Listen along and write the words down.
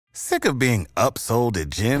Sick of being upsold at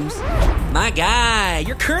gyms? My guy,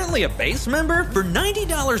 you're currently a base member? For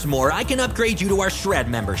 $90 more, I can upgrade you to our Shred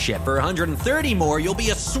membership. For $130 more, you'll be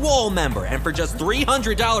a Swole member. And for just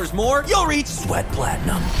 $300 more, you'll reach Sweat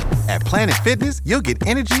Platinum. At Planet Fitness, you'll get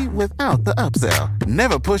energy without the upsell.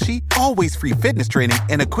 Never pushy, always free fitness training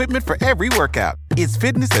and equipment for every workout. It's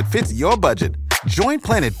fitness that fits your budget. Join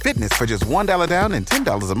Planet Fitness for just $1 down and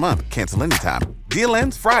 $10 a month. Cancel anytime. Deal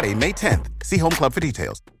ends Friday, May 10th. See Home Club for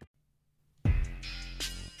details.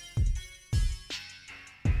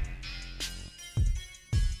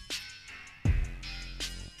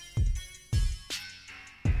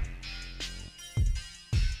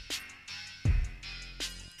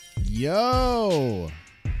 Yo,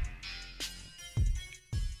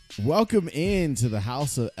 welcome into the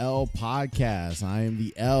House of L podcast. I am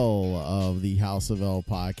the L of the House of L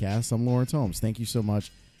podcast. I'm Lawrence Holmes. Thank you so much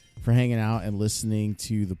for hanging out and listening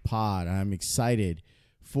to the pod. I'm excited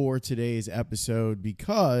for today's episode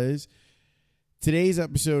because today's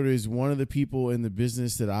episode is one of the people in the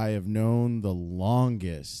business that I have known the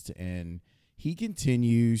longest, and he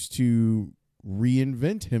continues to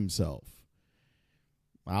reinvent himself.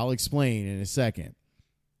 I'll explain in a second.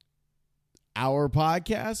 Our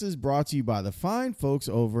podcast is brought to you by the fine folks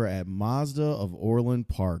over at Mazda of Orland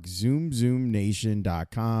Park,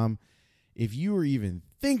 zoomzoomnation.com. If you are even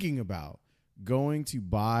thinking about going to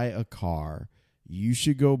buy a car, you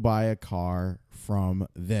should go buy a car from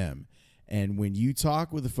them. And when you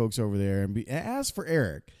talk with the folks over there and ask for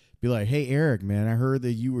Eric, be like, hey, Eric, man, I heard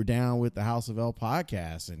that you were down with the House of L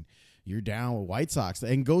podcast and you're down with White Sox.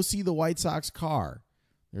 And go see the White Sox car.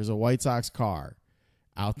 There's a White Sox car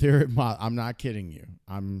out there. I'm not kidding you.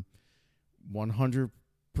 I'm 100%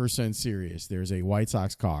 serious. There's a White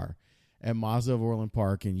Sox car at Mazda of Orland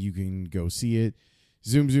Park, and you can go see it.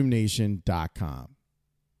 ZoomZoomNation.com.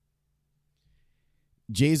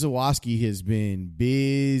 Jay Zawoski has been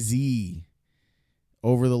busy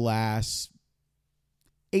over the last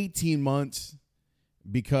 18 months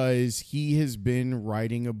because he has been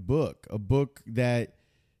writing a book that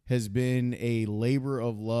has been a labor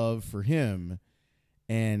of love for him.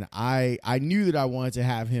 And I knew that I wanted to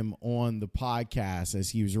have him on the podcast as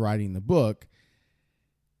he was writing the book.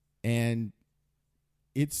 And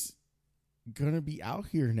it's going to be out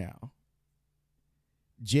here now.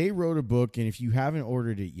 Jay wrote a book, and if you haven't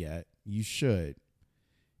ordered it yet, you should.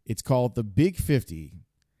 It's called The Big 50,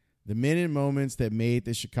 The Men and Moments That Made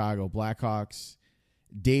the Chicago Blackhawks.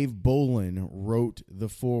 Dave Bolin wrote the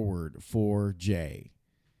foreword for Jay.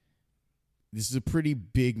 This is a pretty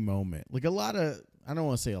big moment. Like I don't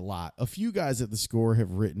want to say a lot. A few guys at the Score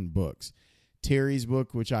have written books. Terry's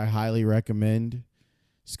book, which I highly recommend,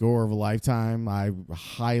 Score of a Lifetime. I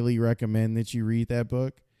highly recommend that you read that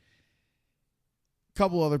book. A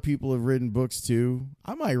couple other people have written books too.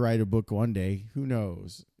 I might write a book one day. Who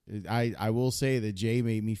knows? I will say that Jay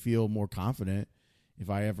made me feel more confident if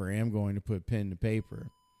I ever am going to put pen to paper.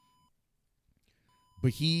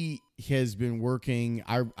 But he has been working.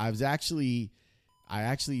 I actually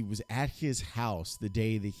was at his house the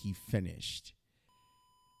day that he finished.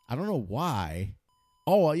 I don't know why.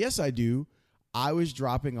 Oh, well, yes, I do. I was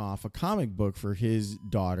dropping off a comic book for his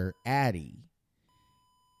daughter, Addie.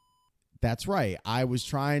 That's right. I was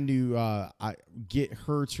trying to get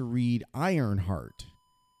her to read Ironheart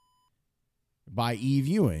by Eve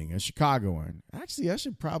Ewing, a Chicagoan. Actually, I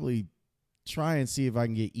should probably try and see if I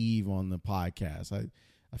can get Eve on the podcast.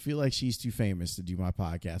 I feel like she's too famous to do my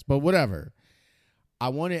podcast, but whatever. I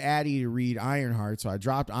wanted Addie to read Ironheart, so I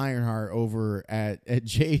dropped Ironheart over at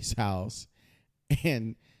Jay's house,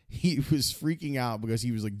 and he was freaking out because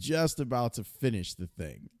he was like just about to finish the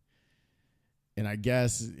thing. And I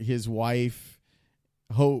guess his wife,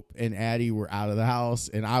 Hope, and Addie were out of the house,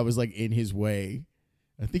 and I was like in his way.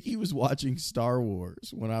 I think he was watching Star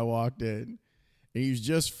Wars when I walked in. And he was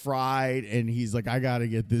just fried, and he's like, I got to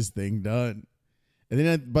get this thing done. And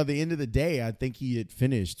then by the end of the day, I think he had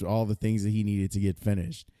finished all the things that he needed to get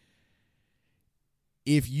finished.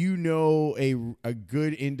 If you know a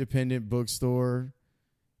good independent bookstore,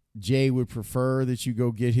 Jay would prefer that you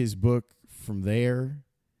go get his book from there.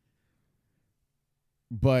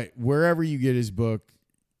 But wherever you get his book,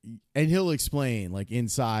 and he'll explain like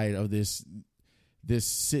inside of this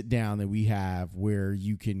sit down that we have where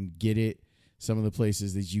you can get it, some of the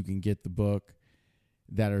places that you can get the book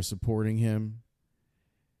that are supporting him.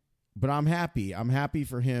 But I'm happy. I'm happy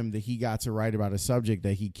for him that he got to write about a subject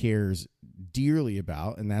that he cares dearly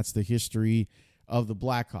about, and that's the history of the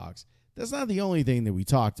Blackhawks. That's not the only thing that we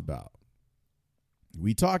talked about.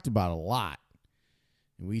 We talked about a lot.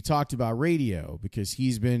 And we talked about radio because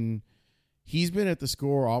he's been He's been at the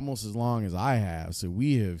Score almost as long as I have, so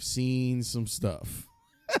we have seen some stuff.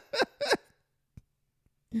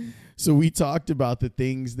 So we talked about the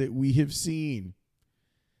things that we have seen.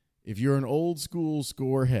 If you're an old school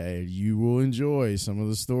Score head, you will enjoy some of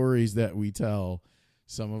the stories that we tell,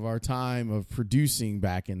 some of our time of producing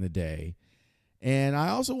back in the day. And I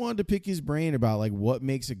also wanted to pick his brain about like what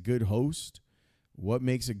makes a good host, what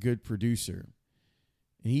makes a good producer.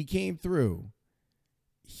 And he came through.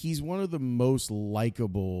 He's one of the most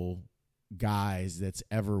likable guys that's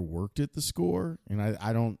ever worked at the Score. And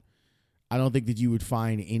I don't think that you would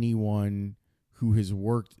find anyone who has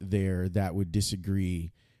worked there that would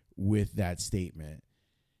disagree with that statement.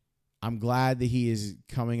 I'm glad that he is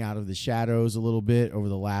coming out of the shadows a little bit over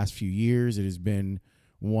the last few years. It has been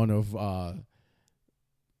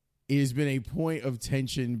it has been a point of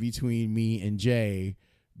tension between me and Jay,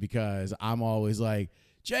 because I'm always like,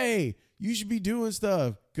 Jay, you should be doing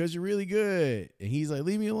stuff because you're really good. And he's like,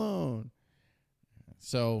 leave me alone.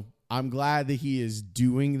 So I'm glad that he is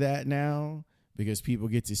doing that now, because people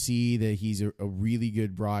get to see that he's a really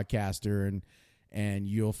good broadcaster, and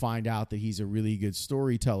you'll find out that he's a really good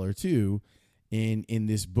storyteller too in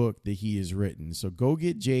this book that he has written. So go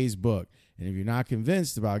get Jay's book. And if you're not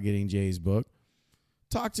convinced about getting Jay's book,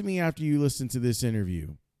 talk to me after you listen to this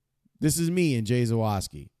interview. This is me and Jay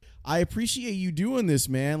Zawaski. I appreciate you doing this,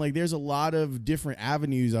 man. Like, there's a lot of different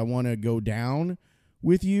avenues I want to go down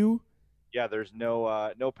with you. Yeah, there's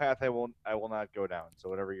no path I will not go down. So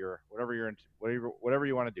whatever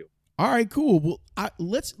you want to do. All right, cool. Well,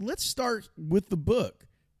 let's start with the book.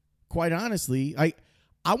 Quite honestly,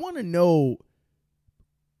 I want to know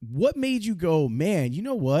what made you go, man, you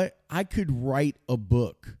know what? I could write a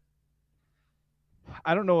book.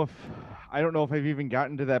 I don't know if I've even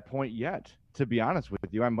gotten to that point yet, to be honest with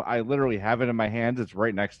you. I literally have it in my hands. It's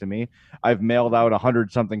right next to me. I've mailed out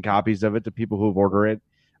 100-something copies of it to people who've ordered it.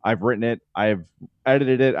 I've written it. I've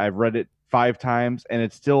edited it. I've read it 5 times, and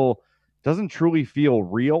it still doesn't truly feel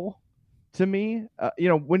real to me.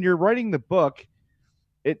 When you're writing the book,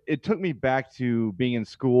 it took me back to being in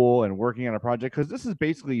school and working on a project, because this is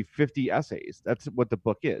basically 50 essays. That's what the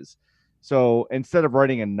book is. So instead of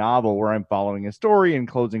writing a novel where I'm following a story and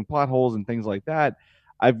closing plot holes and things like that,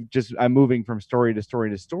 I'm moving from story to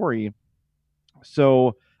story to story.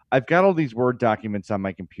 So I've got all these Word documents on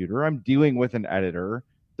my computer. I'm dealing with an editor.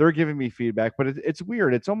 They're giving me feedback, but it's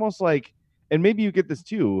weird. It's almost like, and maybe you get this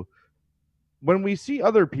too, when we see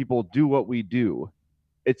other people do what we do,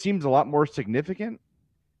 it seems a lot more significant.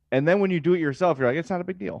 And then when you do it yourself, you're like, it's not a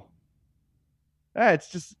big deal.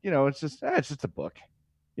 It's just a book.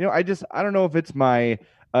 I don't know if it's my,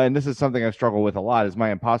 and this is something I struggle with a lot, is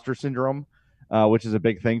my imposter syndrome, which is a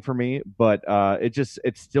big thing for me. But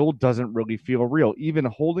it still doesn't really feel real. Even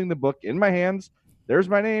holding the book in my hands, there's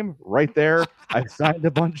my name right there. I've signed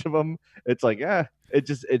a bunch of them. It's like,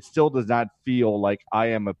 it still does not feel like I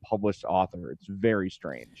am a published author. It's very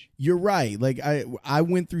strange. You're right. Like I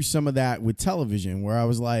went through some of that with television, where I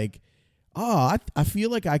was like, oh, I feel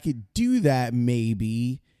like I could do that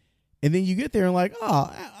maybe. And then you get there and like,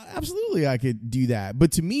 oh, absolutely, I could do that.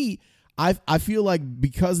 But to me, I feel like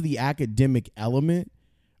because of the academic element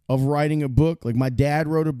of writing a book, like my dad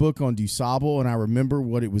wrote a book on DuSable, and I remember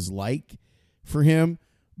what it was like for him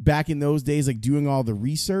back in those days, like doing all the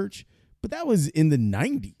research. But that was in the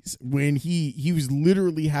 90s when he was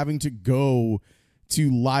literally having to go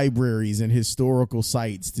to libraries and historical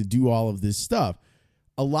sites to do all of this stuff.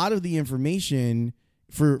 A lot of the information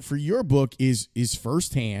for your book is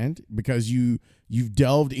firsthand, because you've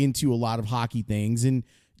delved into a lot of hockey things, and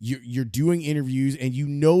you're doing interviews, and you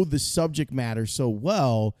know the subject matter so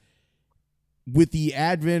well. With the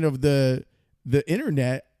advent of the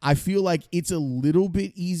internet, I feel like it's a little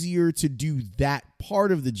bit easier to do that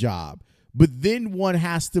part of the job. But then one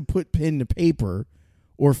has to put pen to paper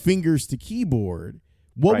or fingers to keyboard.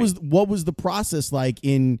 What was the process like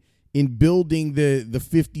in building the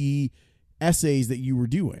 50 essays that you were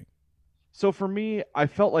doing? So for me, I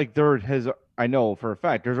felt like I know for a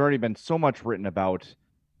fact, there's already been so much written about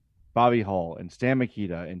Bobby Hull and Stan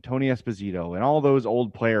Mikita and Tony Esposito and all those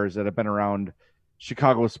old players that have been around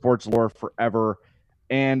Chicago sports lore forever.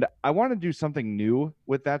 And I want to do something new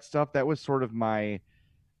with that stuff. That was sort of my,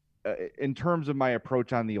 in terms of my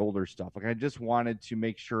approach on the older stuff. Like, I just wanted to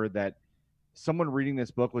make sure that someone reading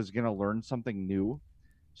this book was going to learn something new.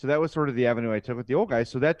 So that was sort of the avenue I took with the old guys.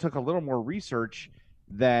 So that took a little more research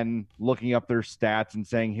than looking up their stats and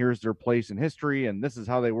saying, here's their place in history, and this is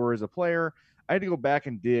how they were as a player. I had to go back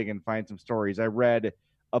and dig and find some stories. I read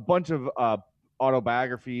a bunch of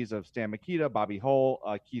autobiographies of Stan Mikita, Bobby Hull,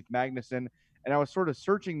 Keith Magnuson, and I was sort of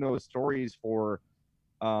searching those stories for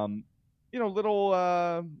little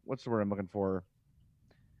what's the word I'm looking for?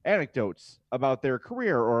 Anecdotes about their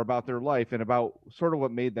career or about their life and about sort of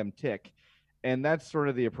what made them tick. And that's sort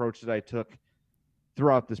of the approach that I took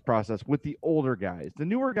throughout this process with the older guys. The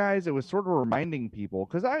newer guys, it was sort of reminding people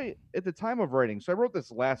because at the time of writing, so I wrote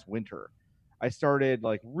this last winter. I started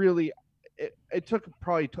like really, it took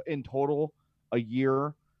probably in total a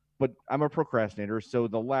year, but I'm a procrastinator. So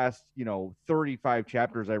the last, 35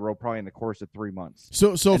 chapters I wrote probably in the course of 3 months.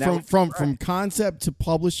 So from concept to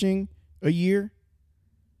publishing a year?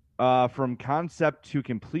 From concept to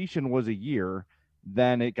completion was a year.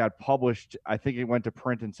 Then it got published. I think it went to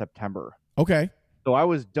print in September. Okay. So I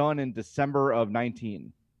was done in December of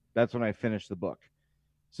 19. That's when I finished the book.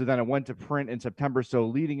 So then it went to print in September. So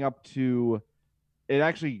leading up to it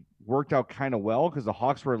actually worked out kind of well because the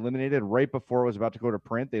Hawks were eliminated right before it was about to go to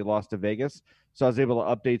print. They lost to Vegas. So I was able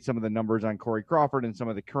to update some of the numbers on Corey Crawford and some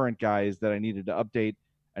of the current guys that I needed to update.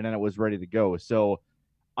 And then it was ready to go. So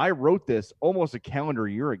I wrote this almost a calendar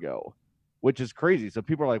year ago, which is crazy. So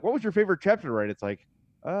people are like, what was your favorite chapter to write? It's like,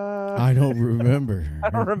 I don't remember. I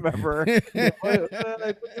don't remember. I think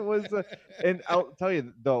it was, and I'll tell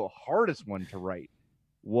you, the hardest one to write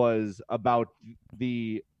was about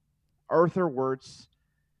the Arthur Wirtz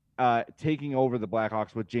taking over the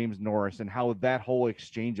Blackhawks with James Norris and how that whole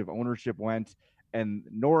exchange of ownership went, and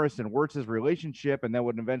Norris and Wirtz's relationship, and that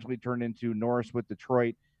would eventually turn into Norris with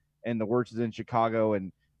Detroit and the Wirtzes in Chicago,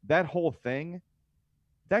 and that whole thing.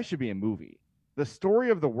 That should be a movie. The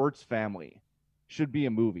story of the Wirtz family should be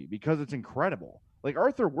a movie because it's incredible. Like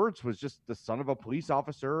Arthur Wirtz was just the son of a police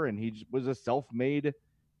officer, and he was a self-made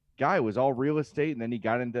guy. It was all real estate, and then he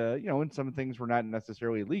got into, and some things were not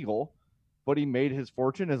necessarily legal, but he made his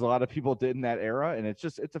fortune as a lot of people did in that era. And it's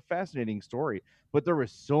a fascinating story. But there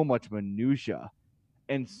was so much minutia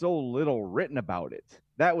and so little written about it.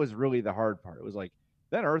 That was really the hard part. It was like,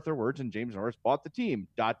 then Arthur Wirtz and James Norris bought the team, ...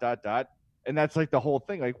 And that's like the whole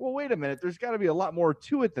thing. Like, well, wait a minute. There's got to be a lot more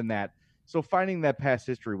to it than that. So finding that past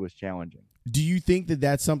history was challenging. Do you think that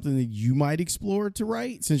that's something that you might explore to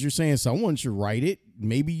write? Since you're saying someone should write it,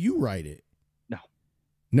 maybe you write it. No.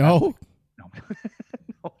 No? No.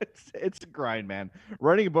 No, it's a grind, man.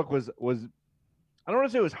 Writing a book was I don't want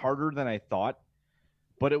to say it was harder than I thought,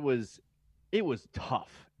 but it was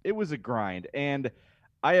tough. It was a grind. And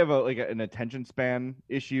I have an attention span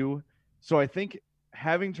issue. So I think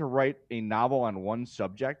having to write a novel on one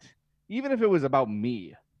subject, even if it was about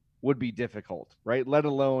me, would be difficult, right? Let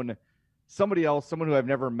alone somebody else, someone who I've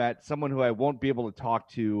never met, someone who I won't be able to talk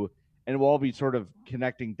to, and we'll all be sort of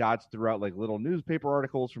connecting dots throughout like little newspaper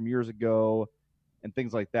articles from years ago and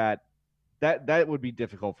things like that. That would be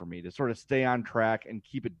difficult for me to sort of stay on track and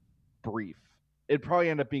keep it brief. It'd probably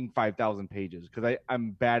end up being 5,000 pages because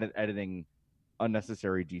I'm bad at editing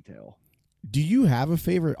unnecessary detail. Do you have a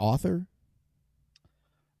favorite author?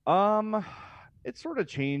 It sort of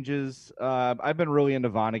changes. I've been really into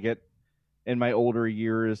Vonnegut in my older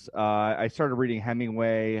years. I started reading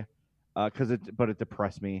Hemingway but it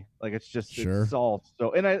depressed me. Like it's just sure. It's all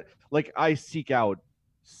so, and I seek out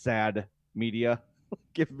sad media.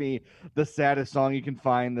 Give me the saddest song you can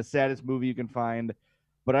find, the saddest movie you can find.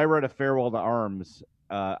 But I read A Farewell to Arms.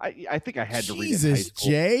 I think I had to read it in high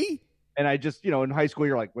school. Jay. And I just, in high school,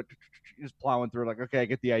 you're like, what? You're just plowing through, like, okay, I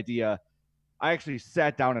get the idea. I actually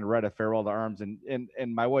sat down and read A Farewell to Arms,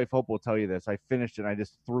 and my wife Hope will tell you this. I finished it, and I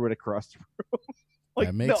just threw it across the room. Like,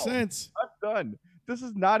 that makes sense. I'm done. This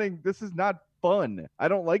is not fun. I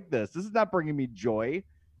don't like this. This is not bringing me joy.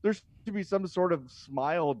 There should be some sort of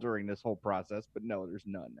smile during this whole process, but no, there's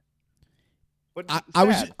none. But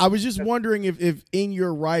I was just wondering if in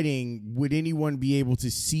your writing would anyone be able to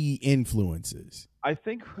see influences? I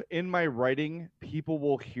think in my writing, people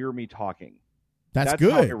will hear me talking. That's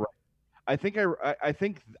good. How I think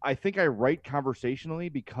I write conversationally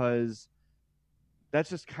because that's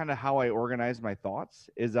just kind of how I organize my thoughts.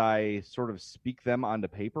 Is I sort of speak them onto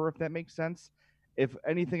paper, if that makes sense. If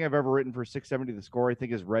anything I've ever written for 670 The Score, I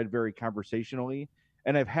think is read very conversationally,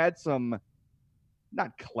 and I've had some.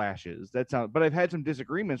 Not clashes, but I've had some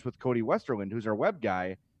disagreements with Cody Westerland, who's our web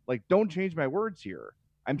guy. Like, don't change my words here.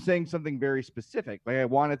 I'm saying something very specific. Like, I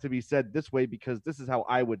want it to be said this way because this is how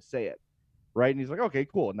I would say it. Right. And he's like, okay,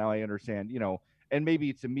 cool. Now I understand, and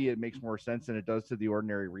maybe to me, it makes more sense than it does to the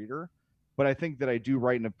ordinary reader. But I think that I do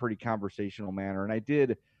write in a pretty conversational manner. And I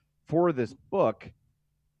did for this book.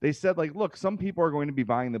 They said, like, look, some people are going to be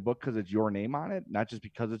buying the book because it's your name on it, not just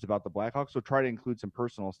because it's about the Blackhawks. So try to include some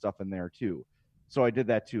personal stuff in there too. So I did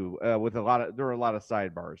that too, there were a lot of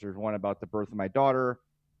sidebars. There's one about the birth of my daughter,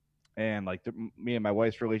 and like me and my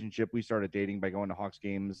wife's relationship. We started dating by going to Hawks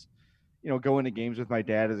games, going to games with my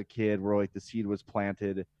dad as a kid, where like the seed was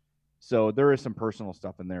planted. So there is some personal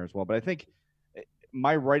stuff in there as well. But I think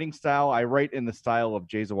my writing style, I write in the style of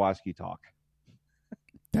Jay Zawaski talk.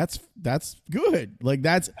 That's good. Like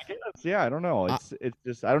that's yeah. I don't know. It's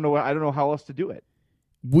just I don't know how else to do it.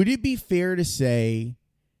 Would it be fair to say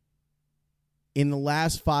in the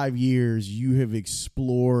last 5 years you have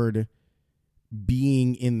explored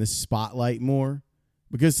being in the spotlight more?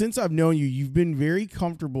 Because since I've known you, you've been very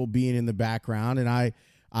comfortable being in the background, and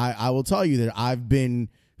I will tell you that I've been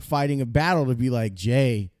fighting a battle to be like,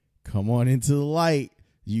 Jay, come on into the light.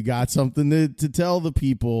 You got something to tell the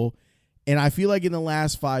people. And I feel like in the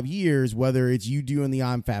last 5 years, whether it's you doing the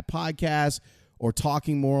I'm Fat podcast or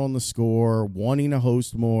talking more on the Score, wanting to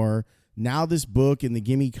host more, now this book and the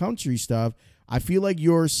Gimme Country stuff, I feel like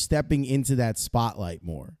you're stepping into that spotlight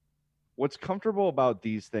more. What's comfortable about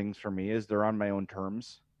these things for me is they're on my own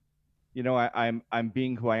terms. You know, I'm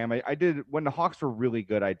being who I am. I did when the Hawks were really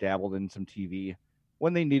good. I dabbled in some TV.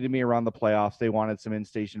 When they needed me around the playoffs, they wanted some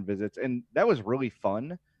in-station visits, and that was really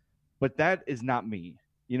fun. But that is not me.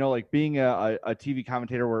 You know, like being a TV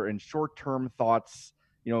commentator where in short-term thoughts,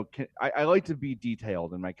 you know, I like to be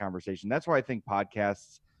detailed in my conversation. That's why I think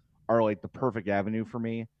podcasts are like the perfect avenue for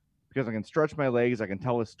me, because I can stretch my legs. I can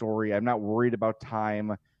tell a story. I'm not worried about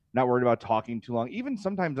time, not worried about talking too long. Even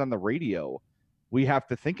sometimes on the radio, we have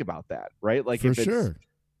to think about that, right? Like For sure.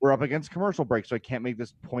 We're up against commercial breaks, so I can't make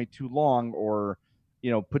this point too long or,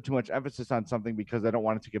 you know, put too much emphasis on something because I don't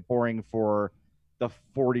want it to get boring for the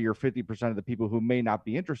 40 or 50% of the people who may not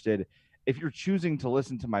be interested. If you're choosing to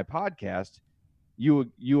listen to my podcast,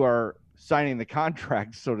 you are signing the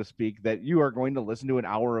contract, so to speak, that you are going to listen to an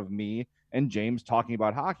hour of me and James talking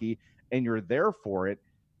about hockey, and you're there for it.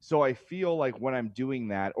 So I feel like when I'm doing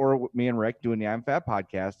that, or me and Rick doing the I'm Fat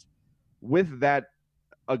podcast, with that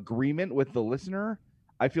agreement with the listener,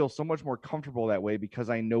 I feel so much more comfortable that way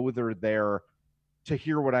because I know they're there to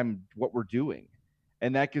hear what we're doing.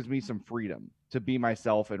 And that gives me some freedom to be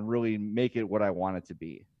myself and really make it what I want it to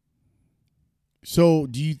be. So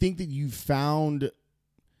do you think that you found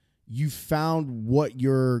what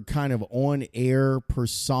your kind of on-air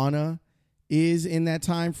persona is in that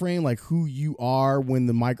time frame, like who you are when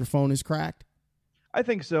the microphone is cracked? I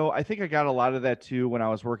think so. I think I got a lot of that too when I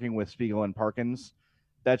was working with Spiegel and Parkins.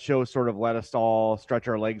 That show sort of let us all stretch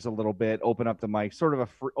our legs a little bit, open up the mic, sort of a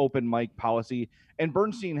open mic policy. And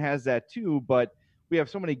Bernstein has that too, but we have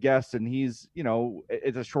so many guests and he's, you know,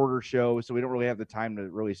 it's a shorter show, so we don't really have the time to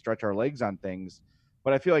really stretch our legs on things.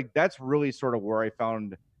 But I feel like that's really sort of where I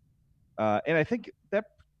found, and I think that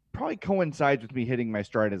probably coincides with me hitting my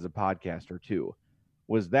stride as a podcaster too,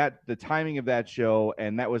 was that the timing of that show.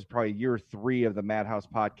 And that was probably year 3 of the Madhouse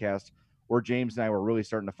podcast, where James and I were really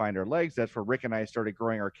starting to find our legs. That's where Rick and I started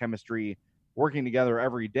growing our chemistry, working together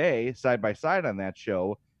every day, side by side on that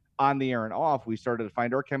show, on the air and off. We started to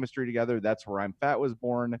find our chemistry together. That's where I'm Fat was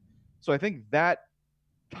born. So I think that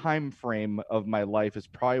time frame of my life is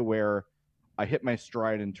probably where I hit my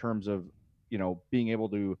stride in terms of, you know, being able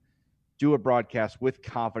to do a broadcast with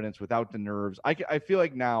confidence, without the nerves. I feel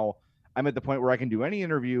like now I'm at the point where I can do any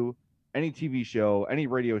interview, any TV show, any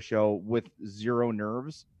radio show with zero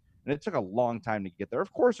nerves. And it took a long time to get there.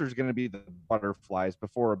 Of course, there's going to be the butterflies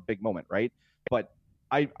before a big moment, right? But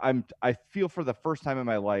I feel for the first time in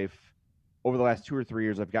my life, over the last 2 or 3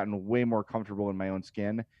 years, I've gotten way more comfortable in my own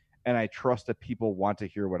skin, and I trust that people want to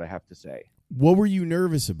hear what I have to say. What were you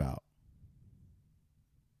nervous about?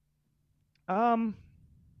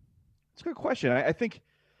 It's a good question. I think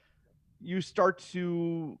you start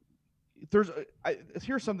to.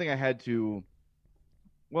 Here's something I had to.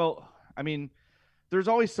 Well, I mean, there's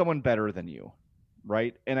always someone better than you,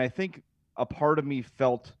 right? And I think a part of me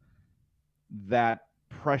felt that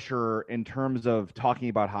pressure in terms of talking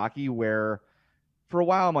about hockey, where for a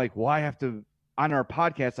while I'm like, well, I have to, on our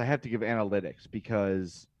podcast, I have to give analytics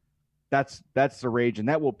because that's the rage, and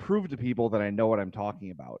that will prove to people that I know what I'm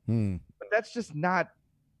talking about. But that's just not,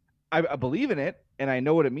 I believe in it and I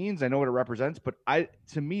know what it means, I know what it represents, but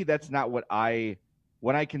to me, that's not what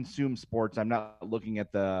when I consume sports, I'm not looking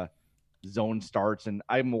at the zone starts and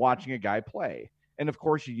I'm watching a guy play. And of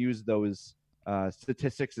course you use those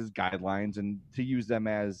statistics as guidelines and to use them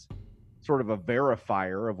as sort of a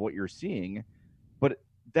verifier of what you're seeing. But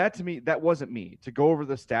that, to me, that wasn't me. To go over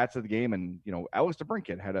the stats of the game and, you know, Alex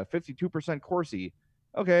DeBrincat had a 52% Corsi.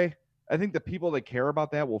 Okay, I think the people that care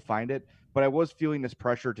about that will find it. But I was feeling this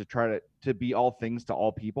pressure to try to be all things to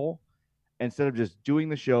all people instead of just doing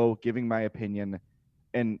the show, giving my opinion,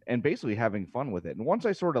 and basically having fun with it. And once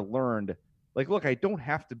I sort of learned, like, look, I don't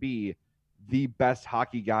have to be the best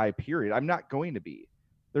hockey guy, period. I'm not going to be.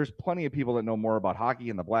 There's plenty of people that know more about hockey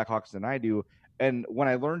and the Blackhawks than I do. And when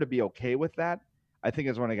I learned to be okay with that, I think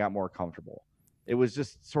is when I got more comfortable. It was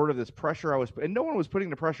just sort of this pressure and no one was putting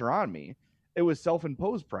the pressure on me. It was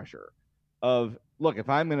self-imposed pressure of, look, if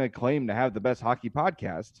I'm going to claim to have the best hockey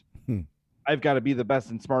podcast, I've got to be the best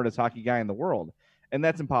and smartest hockey guy in the world. And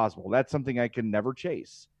that's impossible. That's something I can never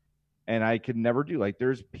chase. And I could never do. Like,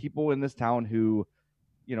 there's people in this town who,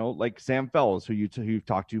 like Sam Fells, who you've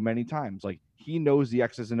talked to many times. Like, he knows the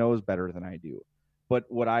X's and O's better than I do. But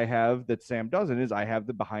what I have that Sam doesn't is I have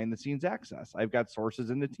the behind the scenes access. I've got sources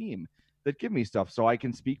in the team that give me stuff so I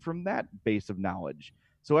can speak from that base of knowledge.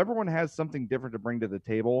 So everyone has something different to bring to the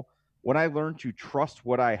table. When I learned to trust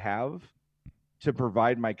what I have to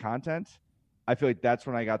provide my content, I feel like that's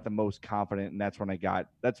when I got the most confident, and that's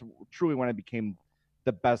truly when I became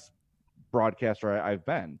the best broadcaster I've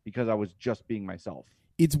been, because I was just being myself.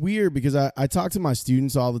 It's weird because I talk to my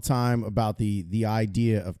students all the time about the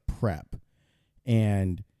idea of prep.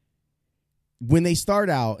 And when they start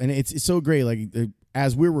out, and it's so great, like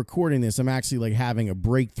as we're recording this, I'm actually like having a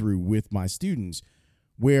breakthrough with my students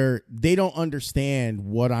where they don't understand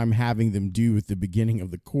what I'm having them do at the beginning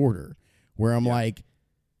of the quarter, where I'm like,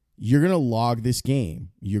 you're going to log this game.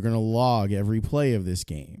 You're going to log every play of this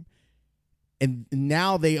game. And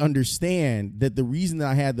now they understand that the reason that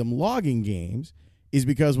I had them logging games is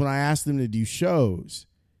because when I asked them to do shows,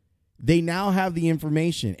 they now have the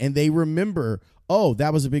information and they remember, oh,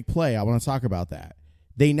 that was a big play. I want to talk about that.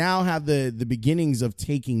 They now have the beginnings of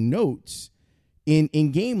taking notes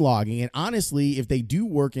in game logging. And honestly, if they do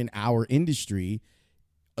work in our industry,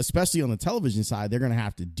 especially on the television side, they're going to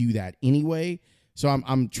have to do that anyway. So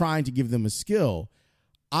I'm trying to give them a skill.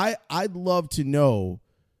 I'd love to know,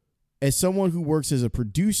 as someone who works as a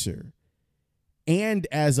producer and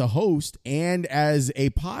as a host and as a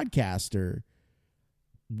podcaster,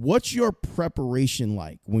 what's your preparation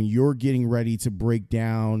like when you're getting ready to break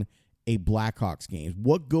down a Blackhawks game?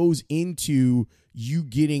 What goes into you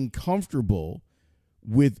getting comfortable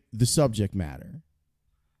with the subject matter?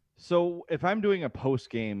 So if I'm doing a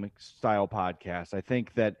post-game style podcast, I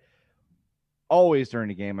think that always during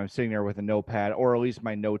a game, I'm sitting there with a notepad, or at least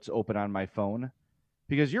my notes open on my phone.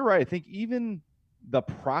 Because you're right. I think even the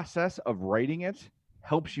process of writing it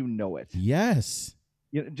helps you know it. Yes.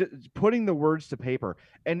 Just putting the words to paper.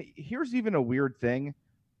 And here's even a weird thing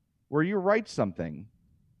where you write something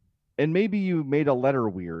and maybe you made a letter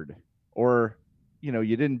weird, or, you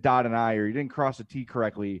didn't dot an I, or you didn't cross a T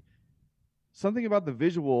correctly. Something about the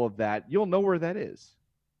visual of that, you'll know where that is.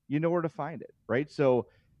 You know where to find it, right? So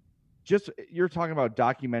you're talking about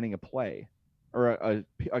documenting a play or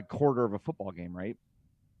a quarter of a football game, right?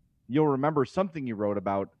 You'll remember something you wrote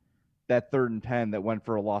about that 3rd and 10 that went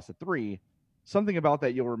for a loss of 3. Something about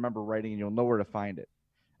that you'll remember writing, and you'll know where to find it.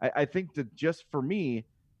 I think that just for me,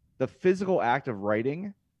 the physical act of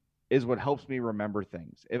writing is what helps me remember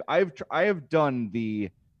things. If I have done the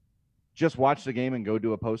just watch the game and go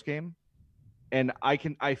do a post game, and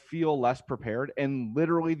I feel less prepared. And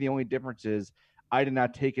literally the only difference is I did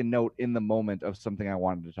not take a note in the moment of something I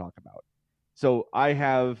wanted to talk about. So I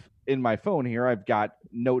have in my phone here, I've got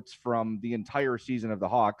notes from the entire season of the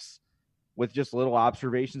Hawks with just little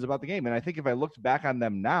observations about the game. And I think if I looked back on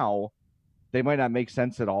them now, they might not make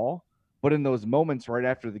sense at all. But in those moments right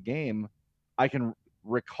after the game, I can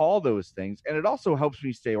recall those things. And it also helps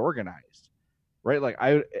me stay organized, right? Like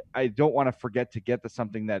I don't want to forget to get to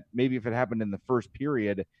something that maybe if it happened in the first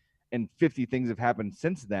period and 50 things have happened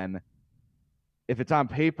since then, if it's on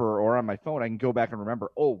paper or on my phone, I can go back and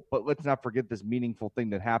remember, oh, but let's not forget this meaningful thing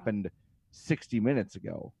that happened 60 minutes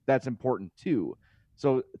ago. That's important too.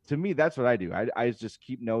 So to me, that's what I do. I just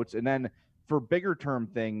keep notes. And then for bigger term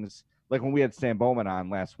things, like when we had Sam Bowman on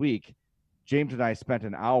last week, James and I spent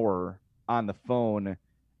an hour on the phone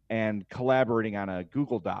and collaborating on a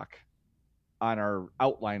Google Doc on our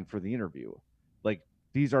outline for the interview. Like,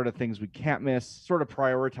 these are the things we can't miss, sort of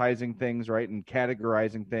prioritizing things, right, and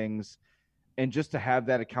categorizing things. And just to have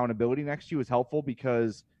that accountability next to you is helpful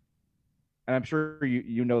because, and I'm sure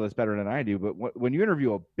you know this better than I do, but when you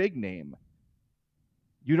interview a big name,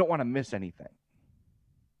 you don't want to miss anything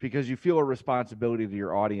because you feel a responsibility to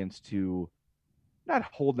your audience to not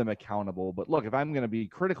hold them accountable. But look, if I'm going to be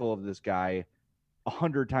critical of this guy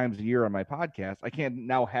 100 times a year on my podcast, I can't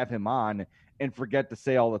now have him on and forget to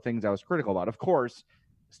say all the things I was critical about. Of course,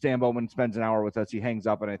 Stan Bowman spends an hour with us. He hangs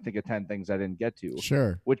up and I think of 10 things I didn't get to,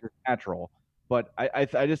 sure, which is natural. But I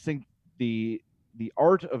just think the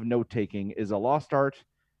art of note taking is a lost art.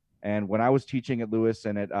 And when I was teaching at Lewis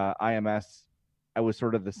and at IMS, I was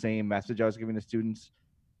sort of the same message I was giving the students.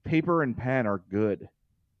 Paper and pen are good.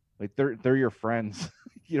 Like they're your friends.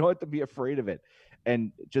 You don't have to be afraid of it.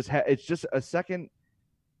 And just it's just a second.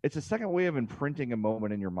 It's a second way of imprinting a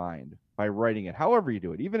moment in your mind by writing it, however you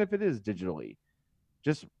do it, even if it is digitally,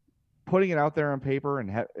 just putting it out there on paper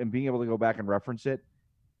and being able to go back and reference it.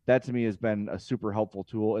 That to me has been a super helpful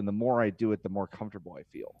tool. And the more I do it, the more comfortable I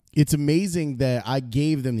feel. It's amazing that I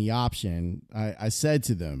gave them the option. I said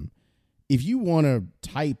to them, if you want to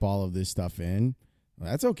type all of this stuff in,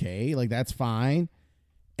 that's okay. Like, that's fine.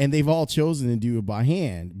 And they've all chosen to do it by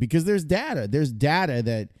hand because there's data. There's data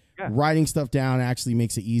that writing stuff down actually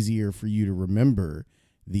makes it easier for you to remember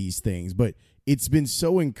these things. But it's been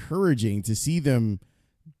so encouraging to see them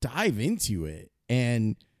dive into it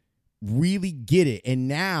and really get it. And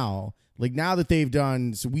now that they've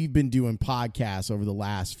done, so we've been doing podcasts over the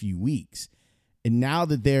last few weeks, and now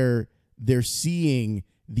that they're seeing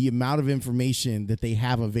the amount of information that they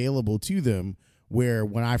have available to them, where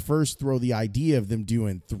when I first throw the idea of them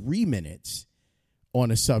doing 3 minutes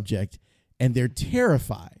on a subject and they're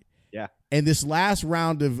terrified. Yeah. And this last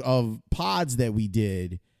round of pods that we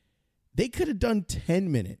did, they could have done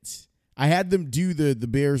 10 minutes. I had them do the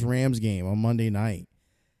Bears-Rams game on Monday night.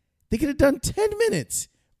 They could have done 10 minutes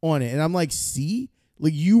on it. And I'm like, see,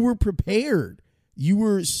 like, you were prepared. You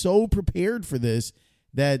were so prepared for this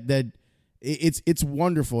that it's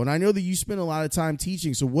wonderful. And I know that you spend a lot of time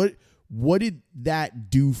teaching. So what did that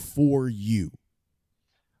do for you?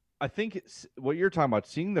 I think it's what you're talking about.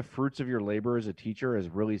 Seeing the fruits of your labor as a teacher is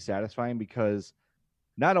really satisfying because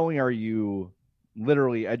not only are you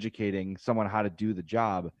literally educating someone how to do the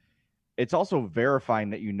job, it's also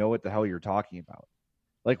verifying that you know what the hell you're talking about.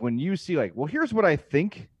 Like when you see like, well, here's what I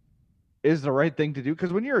think is the right thing to do.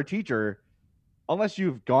 Because when you're a teacher, unless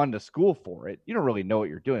you've gone to school for it, you don't really know what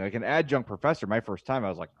you're doing. Like an adjunct professor, my first time, I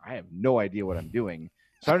was like, I have no idea what I'm doing.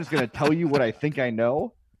 So I'm just going to tell you what I think I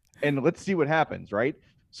know, and let's see what happens, right?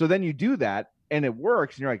 So then you do that, and it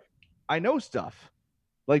works, and you're like, I know stuff.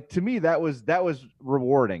 Like to me, that was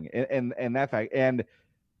rewarding, and that fact. And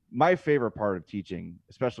my favorite part of teaching,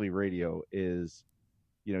 especially radio, is,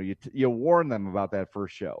 you know, you warn them about that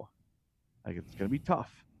first show, like it's going to be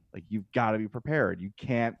tough. Like you've got to be prepared. You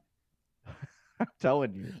can't. I'm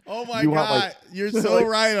telling you. Oh my God, you're so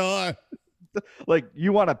right on. Like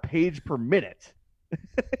you want a page per minute.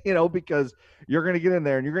 You know, because you're going to get in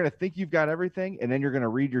there and you're going to think you've got everything, and then you're going to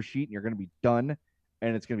read your sheet and you're going to be done,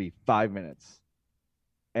 and it's going to be 5 minutes.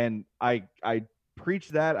 And I preach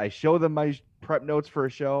that. I show them my prep notes for a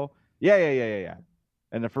show. Yeah.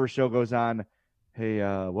 And the first show goes on. Hey,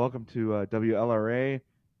 welcome to WLRA.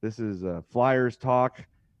 This is Flyers Talk.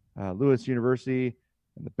 Lewis University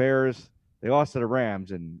and the Bears, they lost to the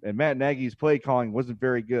Rams, and Matt Nagy's play calling wasn't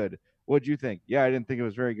very good. What'd you think? Yeah, I didn't think it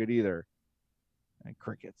was very good either. And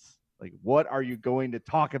crickets. Like, what are you going to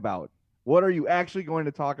talk about? What are you actually going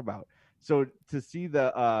to talk about? So to see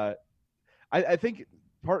the I think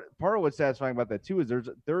part of what's satisfying about that too is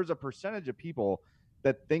there's a percentage of people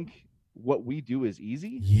that think what we do is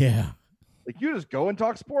easy. Yeah. Like you just go and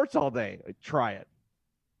talk sports all day. Like, try it.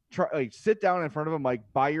 Like sit down in front of a mic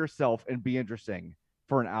by yourself and be interesting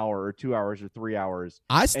for an hour or 2 hours or 3 hours.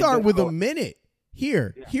 I start with a minute.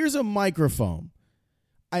 Here's a microphone.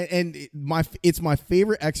 It's my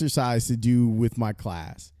favorite exercise to do with my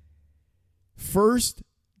class. First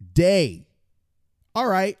day. All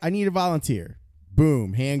right, I need a volunteer.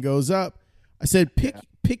 Boom, hand goes up. I said,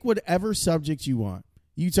 pick whatever subject you want.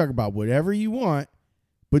 You talk about whatever you want,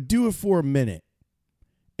 but do it for a minute.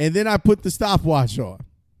 And then I put the stopwatch on.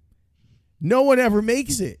 No one ever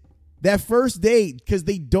makes it that first day because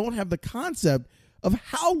they don't have the concept of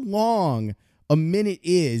how long a minute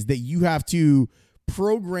is that you have to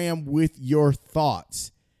program with your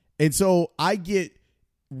thoughts. And so I get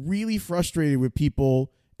really frustrated with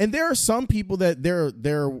people. And there are some people that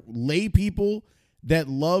they're lay people that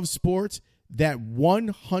love sports that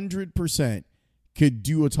 100% could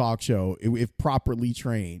do a talk show if properly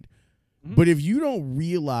trained. Mm-hmm. But if you don't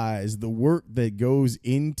realize the work that goes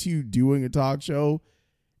into doing a talk show,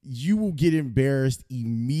 you will get embarrassed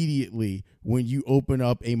immediately when you open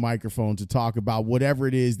up a microphone to talk about whatever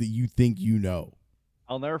it is that you think you know.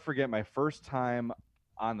 I'll never forget my first time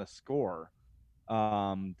on the Score.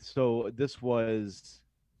 So this was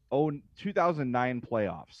 2009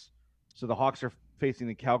 playoffs. So the Hawks are facing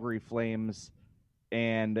the Calgary Flames,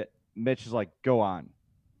 and Mitch is like, go on.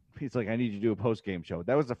 He's like, I need you to do a post-game show.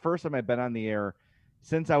 That was the first time I'd been on the air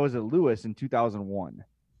since I was at Lewis in 2001.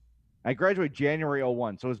 I graduated January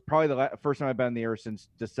 01, so it was probably the first time I've been on the air since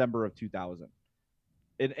December of 2000.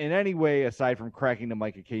 In any way, aside from cracking the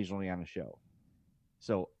mic occasionally on a show.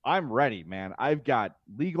 So I'm ready, man. I've got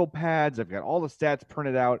legal pads. I've got all the stats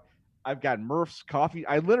printed out. I've got Murph's coffee.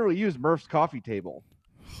 I literally used Murph's coffee table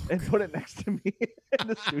and put it next to me in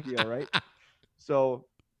the studio, right? So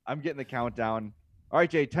I'm getting the countdown. All right,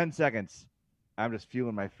 Jay, 10 seconds. I'm just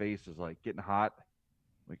feeling my face is like getting hot.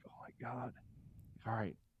 I'm like, oh my God. All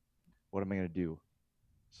right, what am I going to do?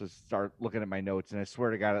 So start looking at my notes, and I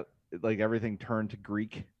swear to God, like everything turned to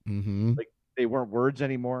Greek. Mm-hmm. Like they weren't words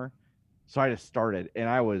anymore. So I just started, and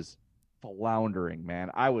I was floundering,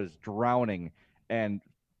 man. I was drowning, and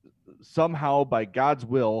somehow, by God's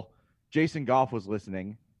will, Jason Goff was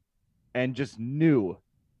listening and just knew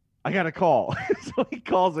I got a call. So he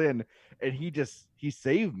calls in, and he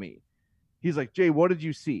saved me. He's like, Jay, what did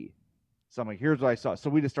you see? So I'm like, here's what I saw. So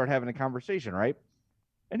we just start having a conversation, right?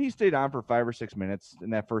 And he stayed on for 5 or 6 minutes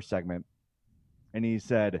in that first segment. And he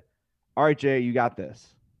said, all right, Jay, you got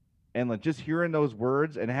this. And like just hearing those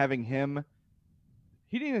words and having him,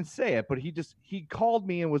 he didn't even say it, but he called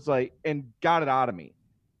me and was like, and got it out of me.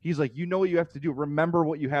 He's like, you know what you have to do. Remember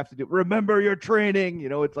what you have to do. Remember your training. You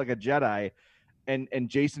know, it's like a Jedi. And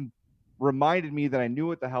Jason reminded me that I knew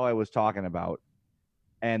what the hell I was talking about.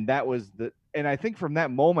 And that was and I think from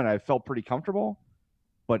that moment I felt pretty comfortable,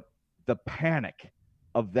 but the panic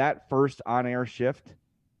of that first on-air shift,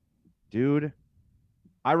 dude,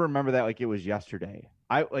 I remember that like it was yesterday.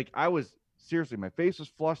 I was seriously, my face was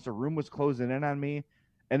flushed, the room was closing in on me,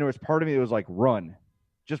 and there was part of me that was like, run.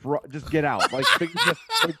 Just get out. Like,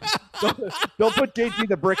 don't put JT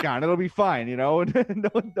the brick on. It'll be fine, you know.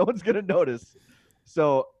 No one's gonna notice.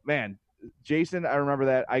 So, man, Jason, I remember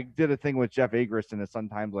that. I did a thing with Jeff Agrest in the Sun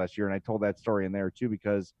Times last year, and I told that story in there too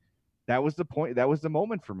because that was the point. That was the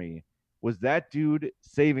moment for me. Was that dude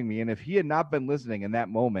saving me? And if he had not been listening in that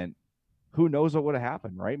moment, who knows what would have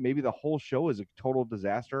happened, right? Maybe the whole show is a total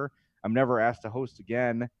disaster. I'm never asked to host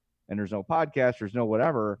again, and there's no podcast, there's no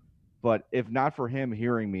whatever. But if not for him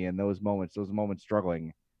hearing me in those moments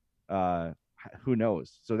struggling, who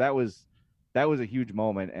knows? So that was a huge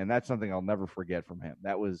moment, and that's something I'll never forget from him.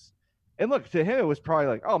 That was, and look, to him it was probably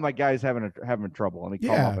like, oh, my guy's having trouble. Let me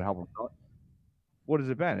call him up and help him. What has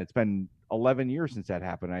it been? It's been 11 years since that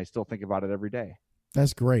happened, and I still think about it every day.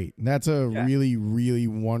 That's great. That's a really, really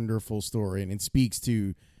wonderful story, and it speaks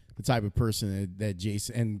to the type of person that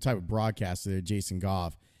Jason and the type of broadcaster that Jason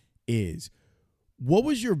Goff is. What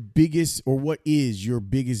was your biggest, or what is your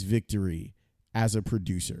biggest victory as a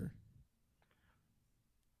producer?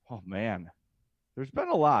 Oh, man. There's been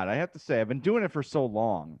a lot. I have to say, I've been doing it for so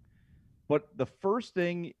long. But the first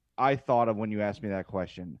thing I thought of when you asked me that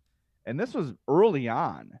question, and this was early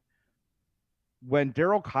on, when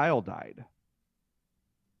Daryl Kyle died,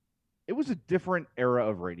 it was a different era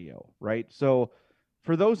of radio, right? So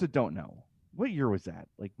for those that don't know, what year was that?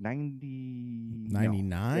 Like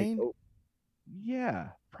 99? No. Yeah,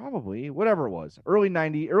 probably. Whatever it was. Early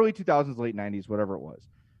 2000s, late 90s, whatever it was.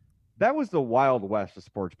 That was the Wild West of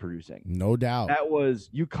sports producing. No doubt. That was,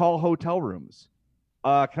 you call hotel rooms.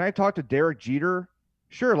 Can I talk to Derek Jeter?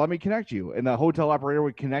 Sure, let me connect you. And the hotel operator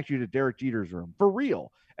would connect you to Derek Jeter's room. For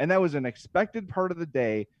real. And that was an expected part of the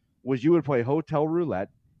day, was you would play hotel roulette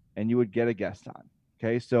and you would get a guest on.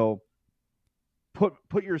 Okay, so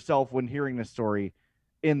put yourself, when hearing this story,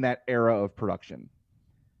 in that era of production.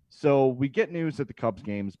 So we get news that the Cubs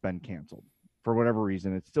game's been canceled for whatever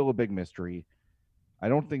reason. It's still a big mystery. I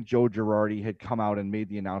don't think Joe Girardi had come out and made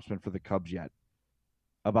the announcement for the Cubs yet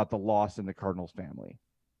about the loss in the Cardinals family.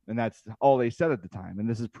 And that's all they said at the time. And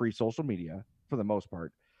this is pre-social media for the most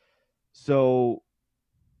part. So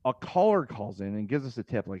a caller calls in and gives us a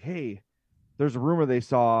tip like, hey, there's a rumor they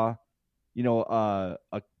saw, you know,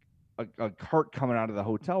 a cart coming out of the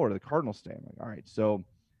hotel where the Cardinals stay. I'm like, all right. So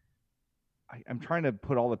I'm trying to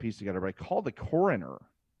put all the pieces together, but I called the coroner,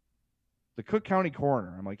 the Cook County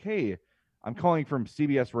coroner. I'm like, hey, I'm calling from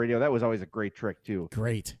CBS Radio. That was always a great trick too.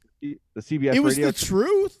 Great. The CBS Radio. It was the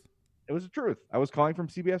truth? It was the truth. I was calling from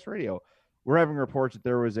CBS Radio. We're having reports that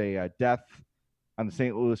there was a death on the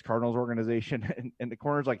St. Louis Cardinals organization. And the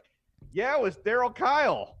coroner's like, yeah, it was Daryl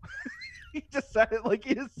Kyle. He just said it like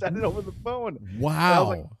he just said it over the phone.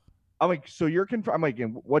 Wow. I'm like, so you're I'm like,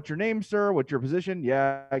 what's your name, sir? What's your position?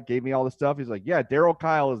 Yeah, gave me all the stuff. He's like, yeah, Daryl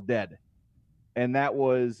Kyle is dead. And that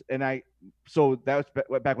was, so that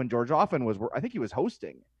was back when George Offen was, I think he was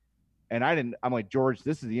hosting. And I'm like, George,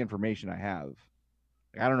 this is the information I have.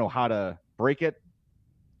 I don't know how to break it.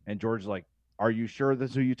 And George's like, are you sure this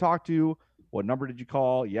is who you talked to? What number did you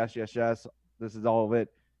call? Yes. This is all of it.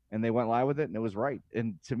 And they went live with it, and it was right.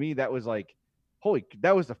 And to me, that was like,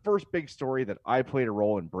 that was the first big story that I played a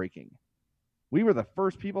role in breaking. We were the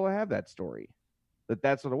first people to have that story.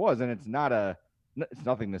 That's what it was. And it's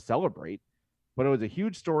nothing to celebrate, but it was a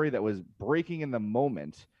huge story that was breaking in the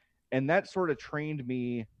moment. And that sort of trained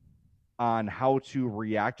me on how to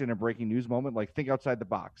react in a breaking news moment. Like, think outside the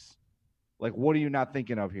box. Like, what are you not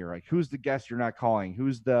thinking of here? Like, who's the guest you're not calling?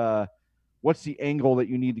 Who's the What's the angle that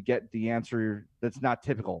you need to get the answer that's not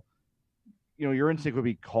typical? You know, your instinct would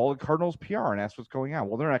be call the Cardinals PR and ask what's going on.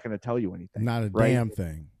 Well, they're not going to tell you anything. Not a right? damn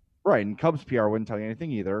thing. Right. And Cubs PR wouldn't tell you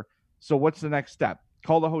anything either. So what's the next step?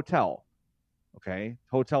 Call the hotel. Okay.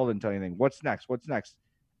 Hotel didn't tell you anything. What's next? What's next?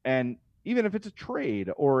 And even if it's a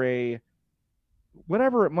trade or a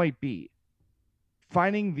whatever it might be,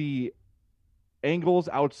 finding the angles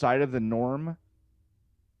outside of the norm,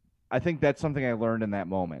 I think that's something I learned in that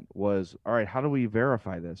moment was, all right, how do we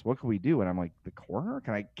verify this? What can we do? And I'm like, the corner?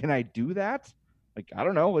 Can I do that? Like, I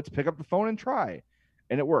don't know. Let's pick up the phone and try.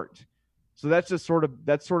 And it worked. So that's sort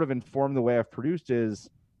of informed the way I've produced is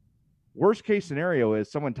worst case scenario is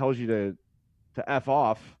someone tells you to F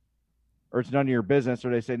off or it's none of your business, or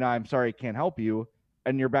they say, no, I'm sorry, I can't help you.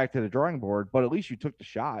 And you're back to the drawing board, but at least you took the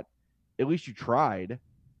shot. At least you tried.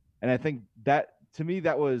 And I think that to me,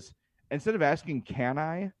 that was, instead of asking, can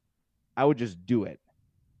I would just do it.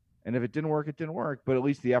 And if it didn't work, it didn't work, but at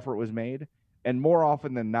least the effort was made. And more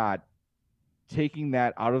often than not, taking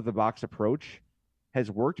that out of the box approach has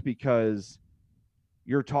worked because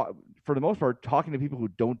you're for the most part, talking to people who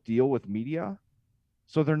don't deal with media.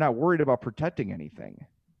 So they're not worried about protecting anything,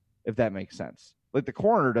 if that makes sense. Like the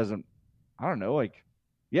coroner doesn't, I don't know, like,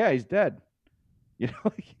 yeah, he's dead. You know,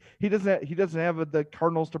 like, he doesn't have the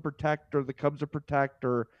Cardinals to protect or the Cubs to protect,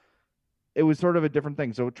 or it was sort of a different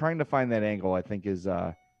thing. So trying to find that angle, I think, is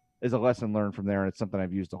a lesson learned from there, and it's something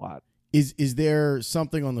I've used a lot. Is there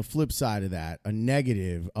something on the flip side of that, a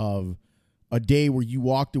negative of a day where you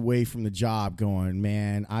walked away from the job going,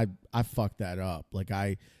 man, I fucked that up. Like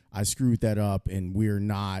I screwed that up, and we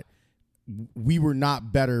were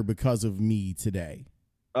not better because of me today.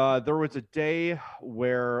 There was a day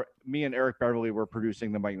where me and Eric Beverly were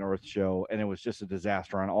producing the Mike North show, and it was just a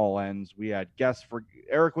disaster on all ends. We had guests for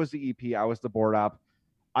Eric was the EP, I was the board op.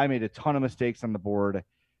 I made a ton of mistakes on the board.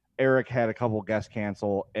 Eric had a couple guests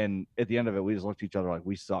cancel, and at the end of it, we just looked at each other like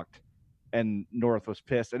we sucked. And North was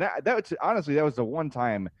pissed, and that was, honestly, that was the one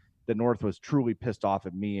time that North was truly pissed off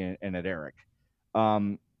at me and at Eric.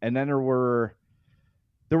 And then there were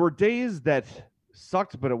days that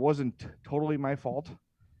sucked, but it wasn't totally my fault.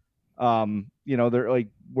 You know, they're like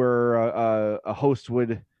where a host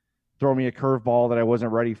would throw me a curveball that I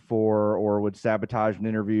wasn't ready for, or would sabotage an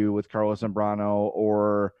interview with Carlos Zambrano,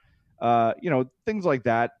 or you know, things like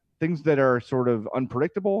that, things that are sort of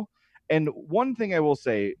unpredictable. And one thing I will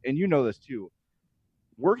say, and you know this too,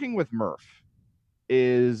 working with Murph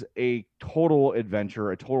is a total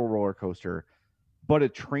adventure, a total roller coaster, but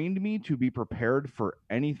it trained me to be prepared for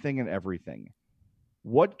anything and everything.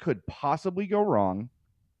 What could possibly go wrong?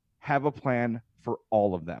 Have a plan for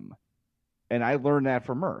all of them. And I learned that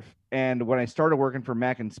from Murph. And when I started working for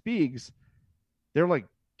Mac and Speaks, they're like,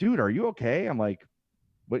 dude, are you okay? I'm like,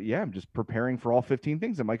 but yeah, I'm just preparing for all 15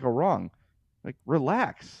 things that might go wrong. Like,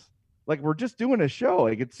 relax. Like, we're just doing a show.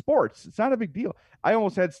 Like, it's sports. It's not a big deal. I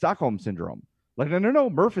almost had Stockholm syndrome. Like, no,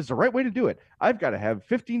 Murph is the right way to do it. I've got to have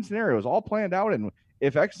 15 scenarios all planned out. And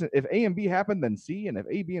if A and B happen, then C. And if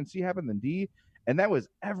A, B, and C happen, then D. And that was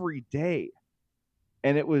every day.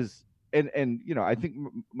 And it was, and you know, I think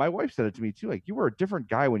my wife said it to me too. Like, you were a different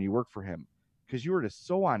guy when you worked for him because you were just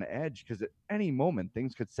so on edge because at any moment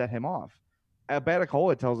things could set him off.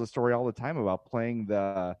 Baticola tells a story all the time about playing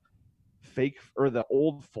the fake or the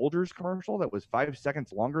old Folgers commercial that was 5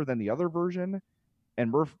 seconds longer than the other version,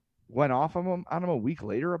 and Murph went off on him a week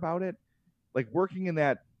later about it. Like, working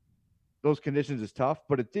in those conditions is tough,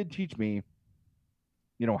 but it did teach me,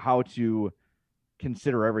 you know, how to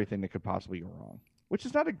consider everything that could possibly go wrong, which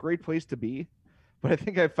is not a great place to be. But I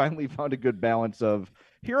think I finally found a good balance of,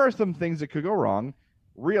 here are some things that could go wrong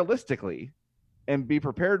realistically and be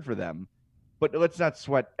prepared for them, but let's not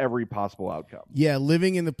sweat every possible outcome. Yeah,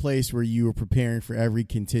 living in the place where you are preparing for every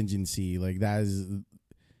contingency, like that's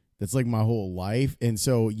like my whole life. And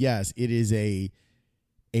so, yes, it is a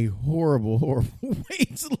horrible way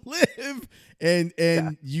to live. And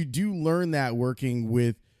yeah, you do learn that working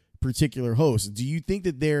with particular hosts. Do you think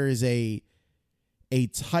that there is a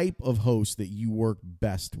type of host that you work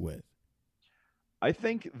best with? I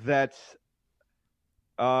think that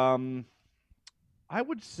I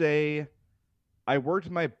would say I worked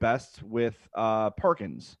my best with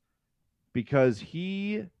Parkins because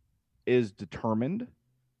he is determined.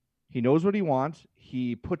 He knows what he wants.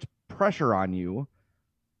 He puts pressure on you,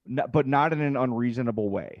 but not in an unreasonable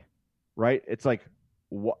way, right? It's like,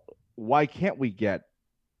 why can't we get,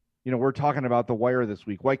 you know, we're talking about The Wire this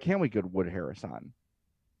week. Why can't we get Wood Harris on?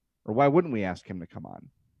 Or why wouldn't we ask him to come on?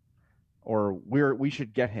 Or we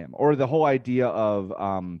should get him. Or the whole idea of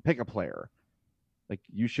pick a player. Like,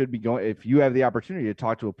 you should be going, if you have the opportunity to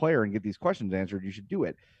talk to a player and get these questions answered, you should do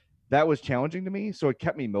it. that was challenging to me. So it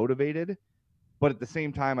kept me motivated. But at the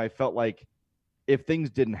same time, I felt like if things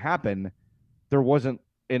didn't happen, there wasn't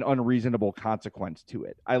an unreasonable consequence to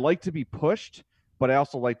it. I like to be pushed, but I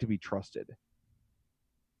also like to be trusted.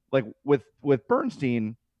 Like with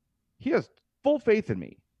Bernstein, he has full faith in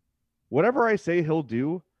me. Whatever I say, he'll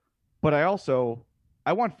do. But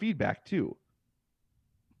I want feedback too.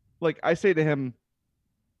 Like I say to him,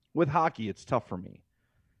 with hockey, it's tough for me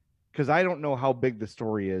because I don't know how big the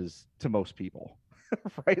story is to most people,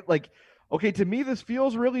 right? Like, okay, to me, this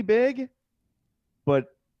feels really big, but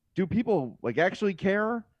do people like actually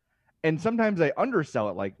care? And sometimes I undersell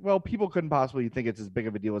it. Like, well, people couldn't possibly think it's as big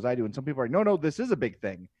of a deal as I do. And some people are like, no, this is a big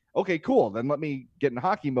thing. Okay, cool. Then let me get in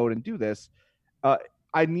hockey mode and do this.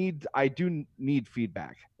 I do need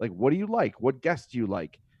feedback. Like, what do you like? What guests do you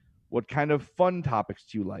like? What kind of fun topics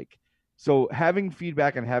do you like? So having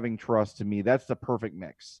feedback and having trust, to me, that's the perfect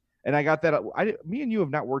mix. And I got that. Me and you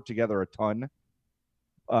have not worked together a ton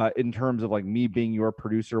in terms of like me being your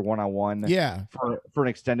producer one-on-one for an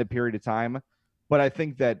extended period of time. But I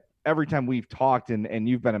think that every time we've talked and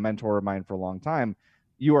you've been a mentor of mine for a long time,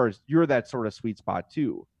 you're that sort of sweet spot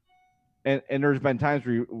too. And there's been times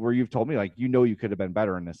where you've told me like, you could have been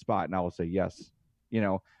better in this spot. And I will say, yes,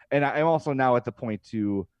 and I'm also now at the point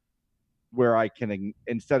too, where I can,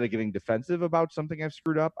 instead of getting defensive about something I've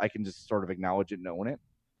screwed up, I can just sort of acknowledge it and own it.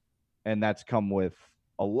 And that's come with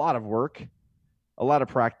a lot of work, a lot of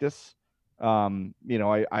practice.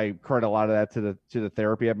 I credit a lot of that to the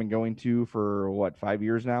therapy I've been going to for 5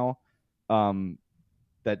 years now.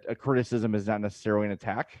 That a criticism is not necessarily an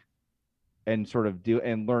attack, and sort of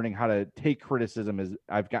and learning how to take criticism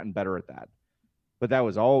I've gotten better at that. But that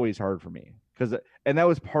was always hard for me and that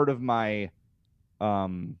was part of my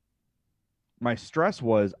stress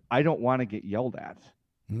was I don't want to get yelled at.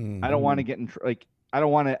 Mm-hmm. I don't want to get I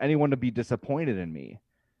don't want anyone to be disappointed in me.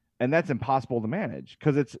 And that's impossible to manage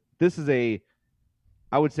because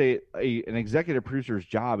I would say an executive producer's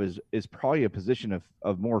job is probably a position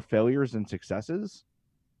of more failures than successes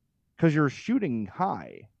because you're shooting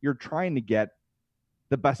high. You're trying to get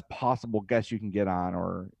the best possible guest you can get on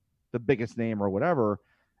or the biggest name or whatever.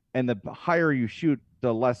 And the higher you shoot,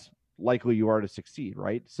 the less likely you are to succeed,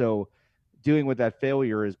 right? So dealing with that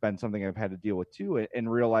failure has been something I've had to deal with too,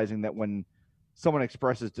 and realizing that when someone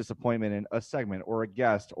expresses disappointment in a segment or a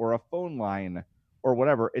guest or a phone line or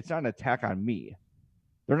whatever, it's not an attack on me.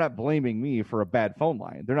 They're not blaming me for a bad phone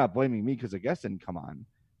line. They're not blaming me because a guest didn't come on.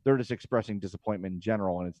 They're just expressing disappointment in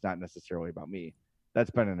general, and it's not necessarily about me. That's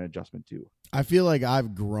been an adjustment too. I feel like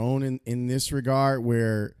I've grown in this regard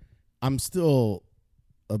where I'm still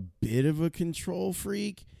a bit of a control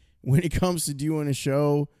freak when it comes to doing a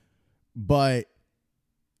show, but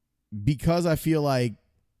because I feel like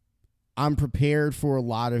I'm prepared for a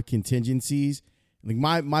lot of contingencies. Like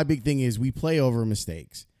my big thing is we play over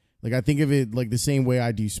mistakes. Like I think of it like the same way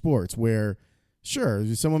I do sports where sure,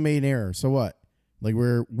 someone made an error. So what? Like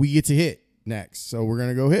we get to hit next. So we're going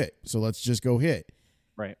to go hit. So let's just go hit.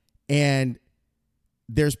 Right. And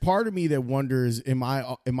there's part of me that wonders, am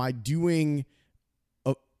I doing,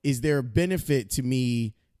 is there a benefit to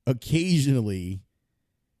me occasionally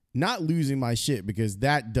not losing my shit because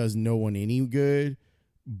that does no one any good,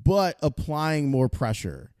 but applying more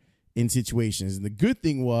pressure in situations. And the good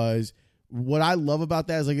thing was, what I love about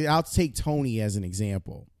that is like, I'll take Tony as an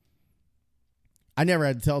example. I never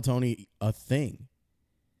had to tell Tony a thing.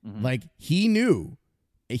 Mm-hmm. Like he knew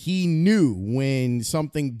when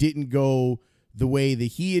something didn't go the way that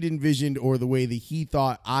he had envisioned or the way that he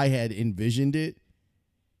thought I had envisioned it.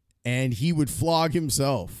 And he would flog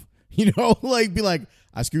himself, like be like,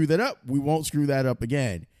 I screwed that up. We won't screw that up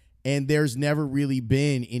again. And there's never really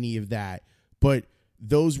been any of that. But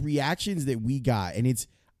those reactions that we got, and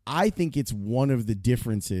I think it's one of the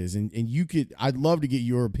differences. And I'd love to get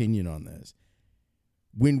your opinion on this.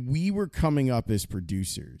 When we were coming up as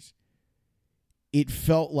producers, it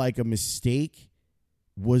felt like a mistake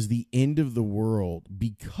was the end of the world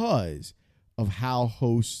because of how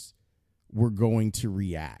hosts were going to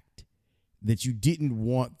react. That you didn't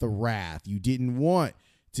want the wrath. You didn't want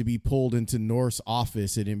to be pulled into North's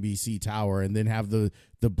office at NBC Tower and then have the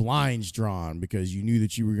blinds drawn because you knew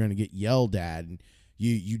that you were going to get yelled at, and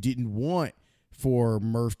you didn't want for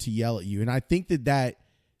Murph to yell at you. And I think that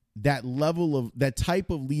level of that type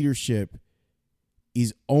of leadership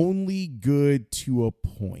is only good to a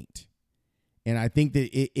point. And I think that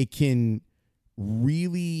it can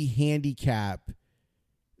really handicap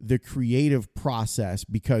the creative process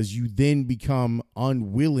because you then become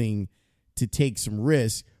unwilling to take some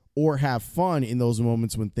risks or have fun in those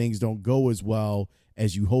moments when things don't go as well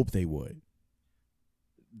as you hope they would.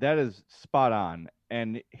 That is spot on.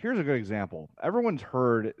 And here's a good example. Everyone's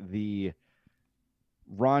heard the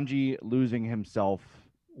Ranji losing himself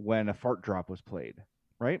when a fart drop was played,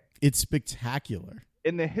 right? It's spectacular.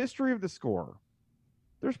 In the history of the score,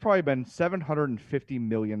 there's probably been 750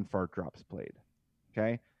 million fart drops played.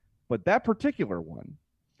 Okay. But that particular one,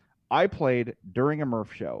 I played during a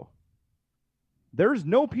Murph show. There's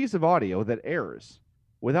no piece of audio that airs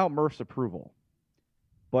without Murph's approval.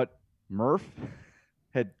 But Murph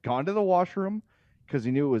had gone to the washroom because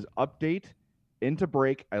he knew it was update into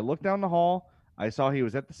break. I looked down the hall. I saw he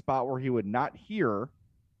was at the spot where he would not hear.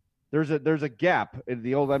 There's a gap in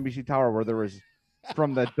the old NBC tower where there was,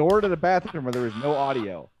 from the door to the bathroom, where there was no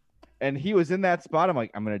audio. And he was in that spot. I'm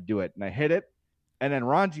like, I'm going to do it. And I hit it. And then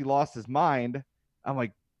Ranji lost his mind. I'm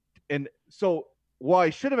like, and so while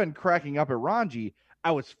I should have been cracking up at Ranji,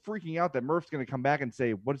 I was freaking out that Murph's going to come back and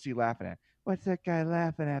say, what is he laughing at? What's that guy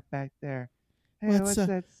laughing at back there? Hey,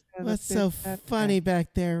 what's so funny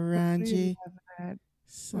back there, Ranji? What's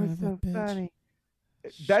so funny?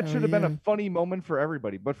 That should have been a funny moment for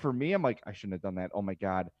everybody. But for me, I'm like, I shouldn't have done that. Oh, my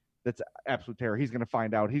God. That's absolute terror. He's going to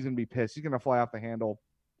find out. He's going to be pissed. He's going to fly off the handle.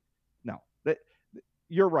 No.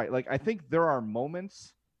 You're right. Like, I think there are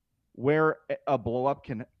moments where a blow-up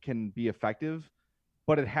can be effective,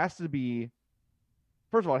 but it has to be,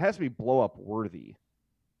 first of all, it has to be blow-up worthy,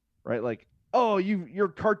 right? Like, oh, your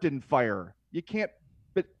cart didn't fire. You can't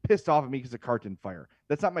get pissed off at me because the cart didn't fire.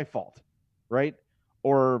 That's not my fault, right?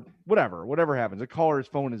 Or whatever happens. A caller's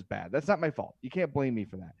phone is bad. That's not my fault. You can't blame me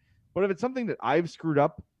for that. But if it's something that I've screwed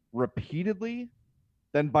up repeatedly,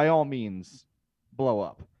 then by all means, blow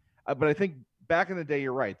up. But I think back in the day,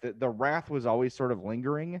 you're right. The wrath was always sort of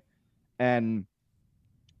lingering. And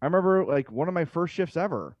I remember, like, one of my first shifts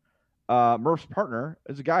ever, Murph's partner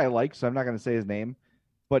is a guy I like, so I'm not going to say his name,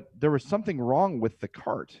 but there was something wrong with the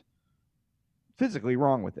cart, physically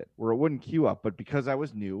wrong with it, where it wouldn't queue up. But because I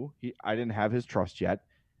was new, I didn't have his trust yet,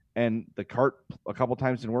 and the cart a couple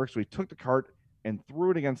times didn't work, so he took the cart and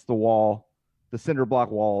threw it against the wall, the cinder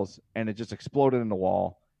block walls, and it just exploded in the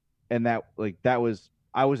wall. And I was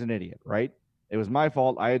an idiot, right? It was my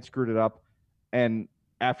fault. I had screwed it up. And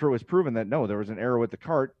after it was proven that, no, there was an error with the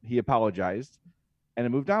cart, he apologized and it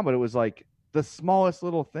moved on. But it was like the smallest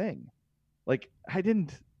little thing. Like,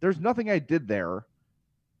 there's nothing I did there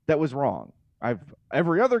that was wrong.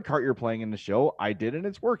 Every other cart you're playing in the show, I did, and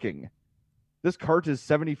it's working. This cart is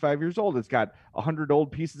 75 years old. It's got 100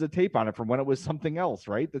 old pieces of tape on it from when it was something else,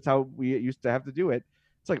 right? That's how we used to have to do it.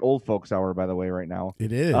 It's like old folks hour, by the way, right now.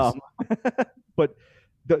 It is. But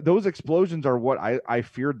those explosions are what I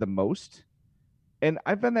feared the most. And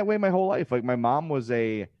I've been that way my whole life. Like, my mom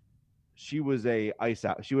she would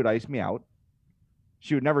ice me out.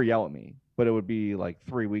 She would never yell at me, but it would be like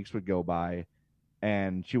 3 weeks would go by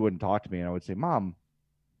and she wouldn't talk to me. And I would say, Mom,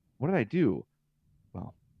 what did I do?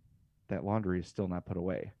 Well, that laundry is still not put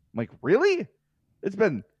away. I'm like, really? It's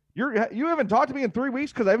been, you haven't talked to me in 3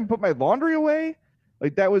 weeks because I haven't put my laundry away?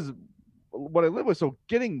 Like, that was what I lived with. So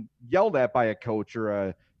getting yelled at by a coach or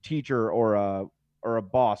a teacher or a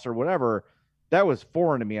boss or whatever, that was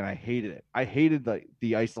foreign to me, and I hated it. I hated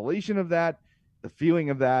the isolation of that, the feeling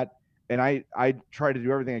of that, and I tried to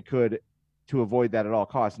do everything I could to avoid that at all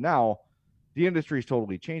costs. Now, the industry's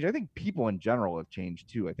totally changed. I think people in general have changed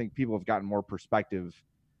too. I think people have gotten more perspective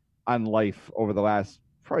on life over the last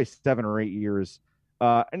probably 7 or 8 years,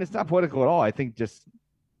 and it's not political at all. I think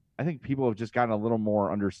people have just gotten a little more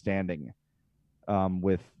understanding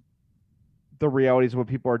with the realities of what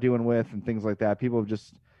people are dealing with and things like that. People have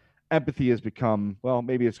just, empathy has become, well,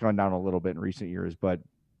 maybe it's gone down a little bit in recent years, but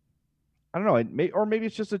I don't know. Or maybe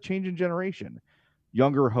it's just a change in generation.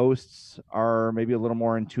 Younger hosts are maybe a little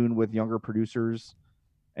more in tune with younger producers,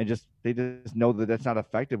 and they just know that that's not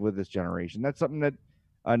effective with this generation. That's something that,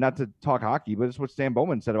 not to talk hockey, but it's what Stan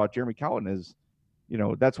Bowman said about Jeremy Colliton is,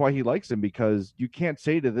 that's why he likes him, because you can't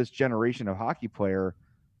say to this generation of hockey player,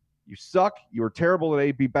 you suck, you were terrible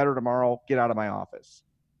today, be better tomorrow, get out of my office.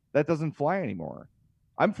 That doesn't fly anymore.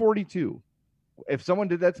 I'm 42. If someone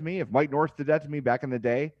did that to me, if Mike North did that to me back in the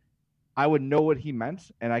day, I would know what he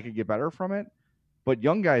meant and I could get better from it. But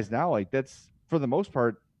young guys now, like, that's, for the most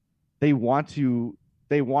part, they want to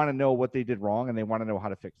know what they did wrong and they want to know how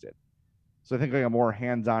to fix it. So I think like a more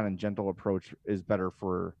hands-on and gentle approach is better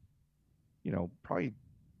for, probably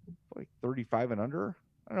like 35 and under.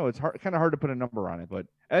 I don't know. It's kind of hard to put a number on it, but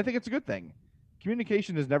I think it's a good thing.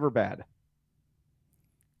 Communication is never bad.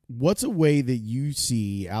 What's a way that you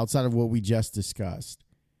see, outside of what we just discussed,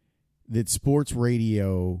 that sports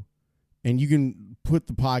radio, and you can put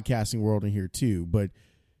the podcasting world in here too, but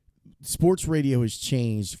sports radio has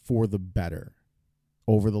changed for the better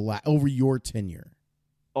over your tenure?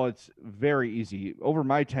 Oh, it's very easy. Over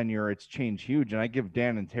my tenure, it's changed huge, and I give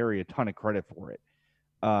Dan and Terry a ton of credit for it.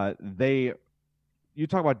 You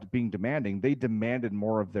talk about being demanding. They demanded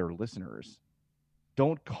more of their listeners.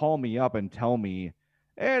 Don't call me up and tell me,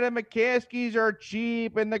 hey, the McCaskies are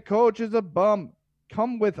cheap and the coach is a bum.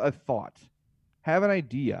 Come with a thought. Have an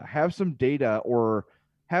idea. Have some data, or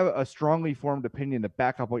have a strongly formed opinion to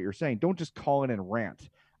back up what you're saying. Don't just call in and rant.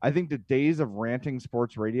 I think the days of ranting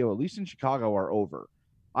sports radio, at least in Chicago, are over.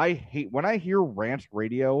 I hate when I hear rant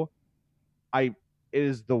radio. It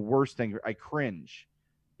is the worst thing. I cringe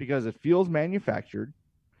because it feels manufactured,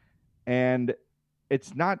 and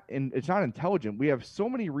it's not intelligent. We have so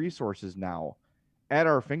many resources now at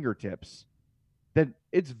our fingertips that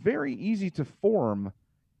it's very easy to form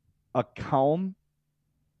a calm,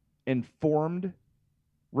 informed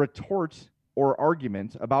retort or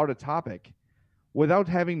argument about a topic without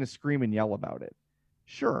having to scream and yell about it.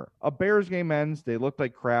 Sure, a Bears game ends, they look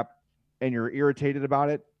like crap, and you're irritated about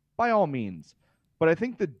it, by all means. But I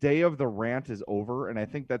think the day of the rant is over, and I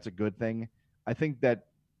think that's a good thing. I think that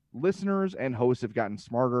listeners and hosts have gotten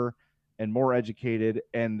smarter and more educated,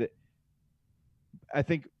 and I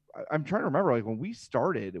think I'm trying to remember, like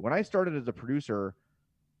when I started as a producer,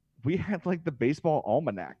 we had like the baseball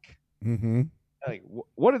almanac. Mm-hmm. Like,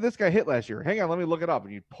 what did this guy hit last year? Hang on, let me look it up.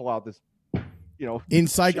 And you pull out this,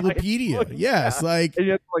 encyclopedia. Yes, like, and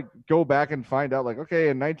you have to like go back and find out, like, okay,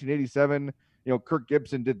 in 1987, Kirk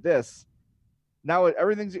Gibson did this. Now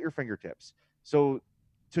everything's at your fingertips. So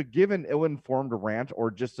to give an ill-informed rant or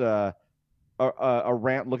just a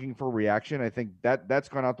rant looking for reaction, I think that's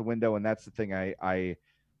gone out the window, and that's the thing I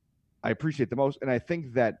appreciate the most. And I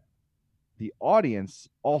think that the audience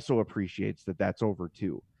also appreciates that that's over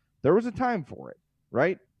too. There was a time for it,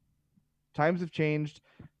 right? Times have changed.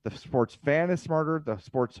 The sports fan is smarter. The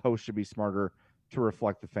sports host should be smarter to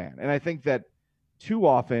reflect the fan. And I think that too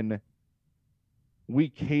often we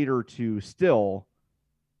cater to still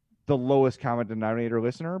the lowest common denominator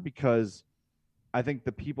listener, because I think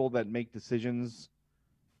the people that make decisions,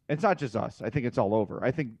 it's not just us. I think it's all over.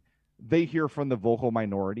 I think they hear from the vocal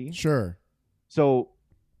minority. Sure. So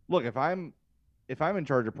look, if I'm in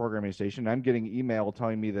charge of programming a station, I'm getting email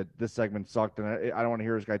telling me that this segment sucked and I don't want to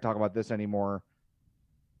hear this guy talk about this anymore.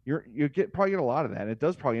 You probably get a lot of that. And it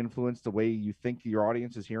does probably influence the way you think your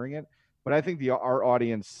audience is hearing it. But I think our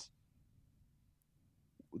audience,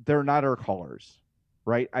 they're not our callers,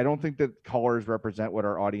 right? I don't think that callers represent what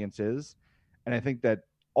our audience is. And I think that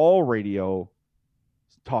all radio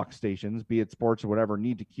talk stations, be it sports or whatever,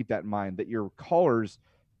 need to keep that in mind, that your callers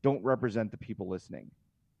don't represent the people listening.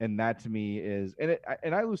 And that to me is,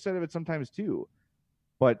 and I lose sight of it sometimes too.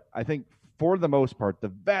 But I think for the most part, the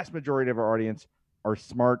vast majority of our audience are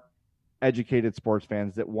smart, educated sports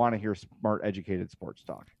fans that want to hear smart, educated sports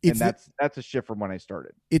talk. And that's a shift from when I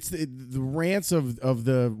started. It's the rants of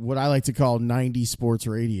the what I like to call 90s sports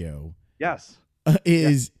radio. Yes.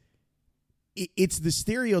 It's the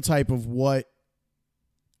stereotype of what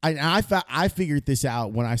I figured this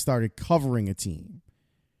out when I started covering a team,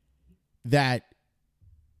 that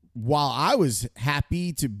while I was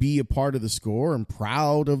happy to be a part of the Score and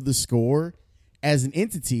proud of the Score as an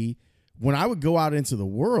entity, when I would go out into the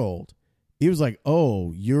world, it was like,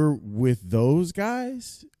 oh, you're with those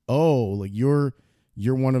guys? Oh, like you're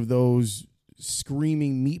one of those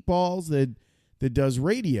screaming meatballs that does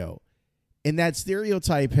radio. And that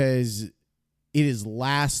stereotype has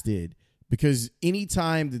lasted, because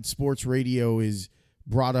anytime that sports radio is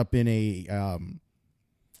brought up in a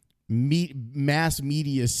mass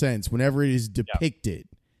media sense, whenever it is depicted,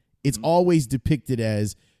 it's always depicted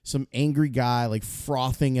as some angry guy like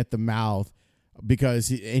frothing at the mouth because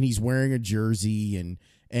he's wearing a jersey and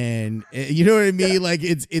you know what I mean? Like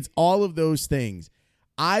it's all of those things.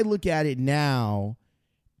 I look at it now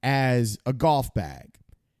as a golf bag,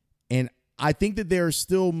 and I think that there are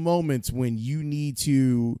still moments when you need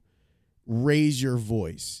to raise your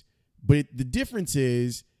voice, but the difference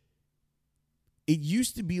is, it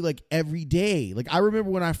used to be like every day. Like I remember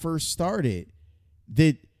when I first started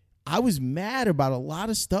that I was mad about a lot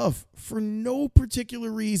of stuff for no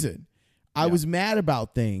particular reason. I was mad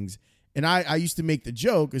about things. And I used to make the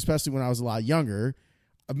joke, especially when I was a lot younger,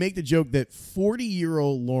 I make the joke that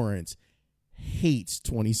 40-year-old Lawrence hates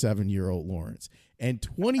 27-year-old Lawrence. And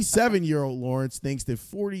 27-year-old Lawrence thinks that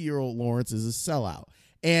 40-year-old Lawrence is a sellout.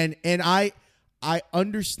 And I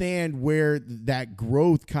understand where that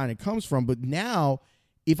growth kind of comes from. But now,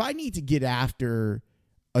 if I need to get after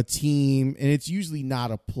a team, and it's usually not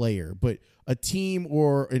a player, but a team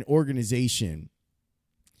or an organization,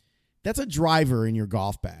 that's a driver in your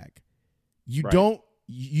golf bag. You don't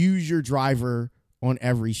use your driver on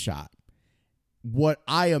every shot. what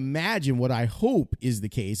I imagine, what I hope is the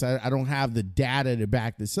case, I don't have the data to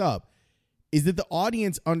back this up, is that the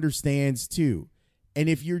audience understands too. And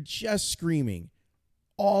if you're just screaming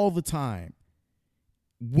all the time,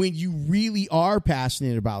 when you really are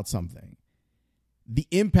passionate about something, the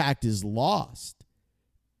impact is lost.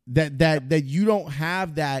 That you don't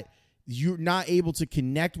have that, you're not able to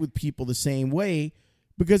connect with people the same way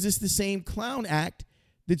because it's the same clown act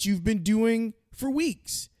that you've been doing for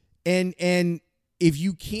weeks. And if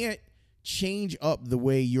you can't change up the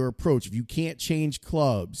way your approach, if you can't change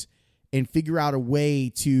clubs and figure out a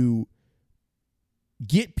way to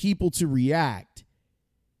get people to react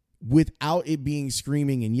without it being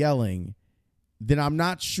screaming and yelling, then I'm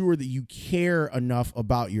not sure that you care enough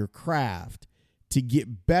about your craft to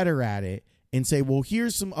get better at it and say, well,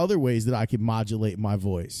 here's some other ways that I could modulate my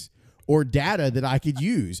voice or data that I could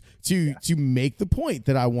use to make the point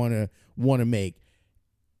that I want to make.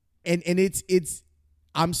 And it's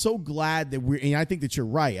I'm so glad that and I think that you're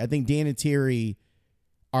right. I think Dan and Terry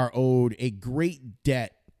are owed a great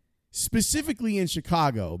debt, specifically in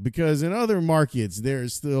Chicago, because in other markets,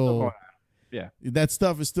 there's still, that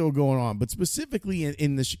stuff is still going on. But specifically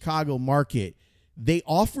in the Chicago market, they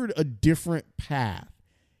offered a different path.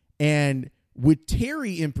 And with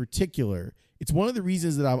Terry in particular, it's one of the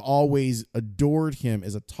reasons that I've always adored him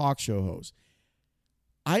as a talk show host.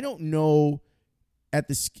 I don't know at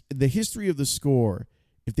the history of the Score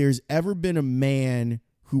if there's ever been a man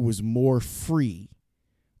who was more free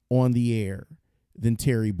on the air than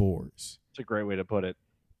Terry Boers. It's a great way to put it.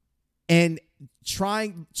 And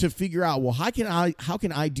trying to figure out, well, how can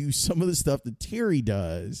I do some of the stuff that Terry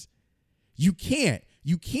does? You can't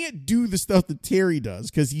do the stuff that Terry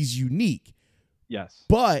does because he's unique. Yes.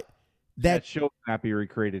 But that show cannot be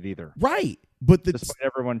recreated either. Right. But despite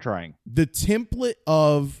everyone trying. The template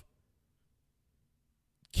of,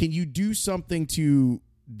 can you do something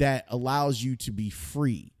that allows you to be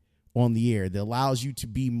free on the air, that allows you to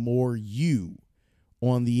be more you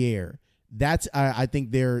on the air? That's, I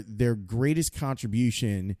think, their greatest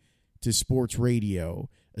contribution to sports radio,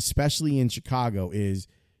 especially in Chicago, is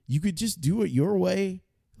you could just do it your way.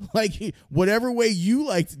 Like, whatever way you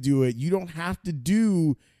like to do it, you don't have to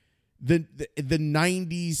do the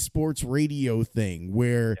 90s sports radio thing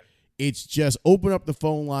where it's just open up the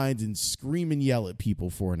phone lines and scream and yell at people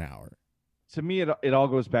for an hour. To me, it all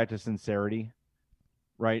goes back to sincerity,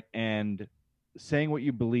 right? And saying what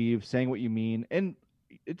you believe, saying what you mean. And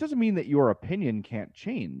it doesn't mean that your opinion can't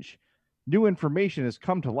change. New information has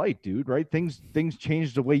come to light, dude, right? Things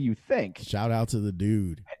change the way you think. Shout out to the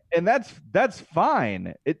dude. And that's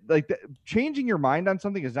fine. Changing your mind on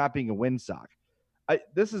something is not being a windsock.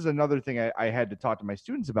 This is another thing I had to talk to my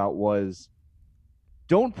students about was,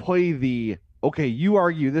 don't play the, okay, you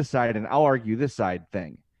argue this side and I'll argue this side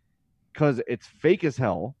thing, because it's fake as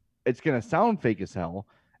hell. It's going to sound fake as hell.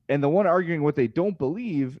 And the one arguing what they don't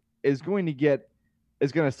believe is going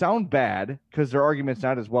to sound bad because their argument's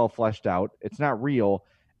not as well fleshed out. It's not real.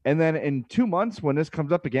 And then in 2 months, when this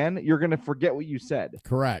comes up again, you're going to forget what you said.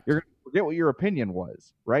 Correct. You're going to forget what your opinion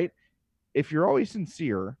was, right? If you're always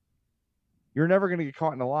sincere, you're never going to get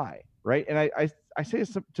caught in a lie, right? And I say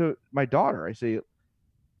this to my daughter. I say,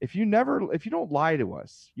 if you don't lie to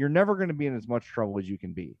us, you're never going to be in as much trouble as you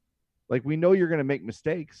can be. Like, we know you're going to make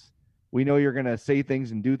mistakes. We know you're going to say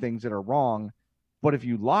things and do things that are wrong. But if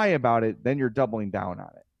you lie about it, then you're doubling down on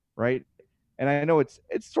it, right? And I know it's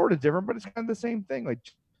sort of different, but it's kind of the same thing. Like,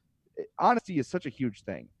 honesty is such a huge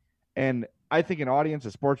thing. And I think an audience,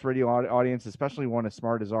 a sports radio audience, especially one as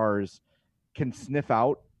smart as ours, can sniff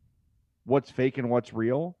out what's fake and what's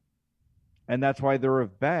real. And that's why there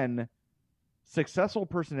have been successful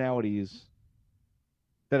personalities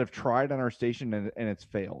that have tried on our station and it's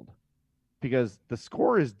failed, because the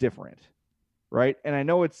Score is different, right? And I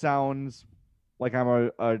know it sounds like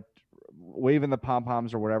I'm a waving the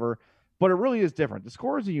pom-poms or whatever, but it really is different. The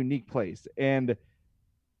Score is a unique place, and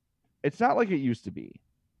it's not like it used to be,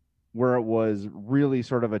 where it was really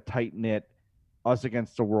sort of a tight-knit, us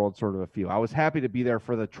against the world sort of a feel. I was happy to be there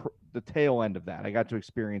for the tail end of that. I got to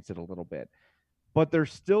experience it a little bit. But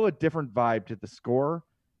there's still a different vibe to the Score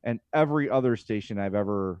and every other station I've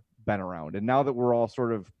ever been around. And now that we're all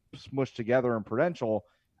sort of smushed together in Prudential,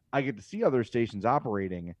 I get to see other stations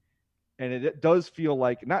operating. And it does feel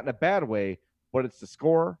like, not in a bad way, but it's the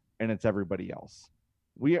Score and it's everybody else.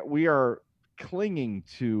 We are clinging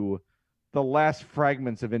to the last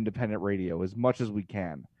fragments of independent radio as much as we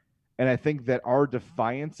can. And I think that our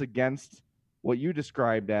defiance against what you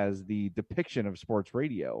described as the depiction of sports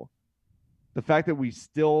radio, the fact that we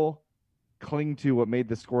still cling to what made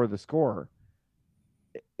the Score,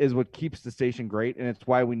 is what keeps the station great. And it's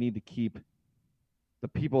why we need to keep the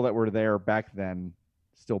people that were there back then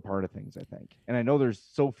still part of things, I think. And I know there's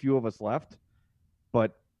so few of us left,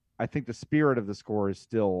 but I think the spirit of the score is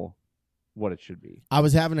still what it should be. I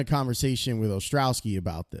was having a conversation with Ostrowski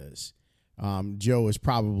about this. Joe is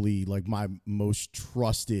probably like my most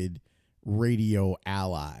trusted radio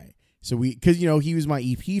ally. So because he was my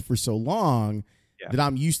EP for so long that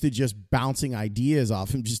I'm used to just bouncing ideas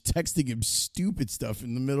off him, just texting him stupid stuff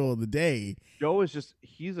in the middle of the day. Joe is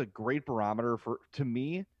he's a great barometer to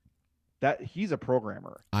me, that he's a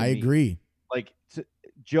programmer. I agree. Like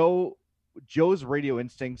Joe's radio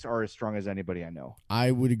instincts are as strong as anybody I know.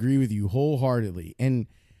 I would agree with you wholeheartedly. And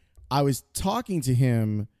I was talking to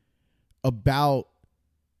him about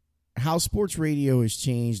how sports radio has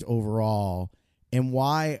changed overall and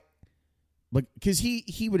why, like, because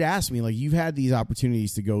he would ask me, like, you've had these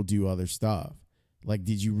opportunities to go do other stuff. Like,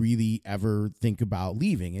 did you really ever think about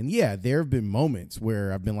leaving? And yeah, there have been moments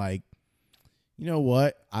where I've been like, you know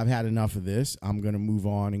what? I've had enough of this. I'm going to move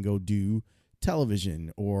on and go do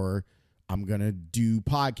television, or I'm going to do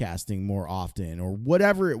podcasting more often, or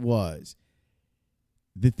whatever it was.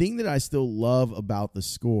 The thing that I still love about the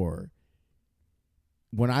score,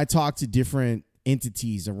 when I talk to different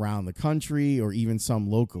entities around the country or even some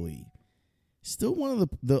locally, still one of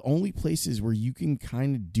the only places where you can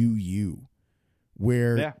kind of do you,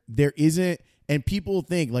 where there isn't, and people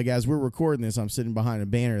think, like, as we're recording this, I'm sitting behind a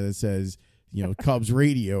banner that says, Cubs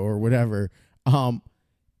radio or whatever. And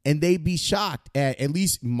they'd be shocked at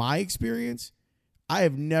least my experience. I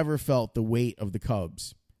have never felt the weight of the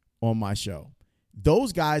Cubs on my show.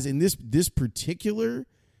 Those guys in this particular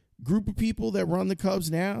group of people that run the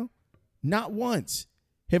Cubs now, not once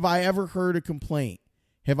have I ever heard a complaint.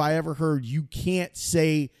 Have I ever heard you can't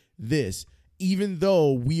say this, even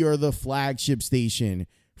though we are the flagship station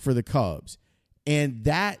for the Cubs? And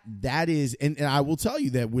that is, and I will tell you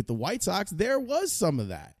that with the White Sox, there was some of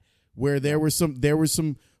that, where there was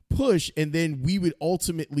some push, and then we would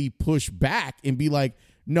ultimately push back and be like,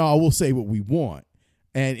 no, we'll say what we want.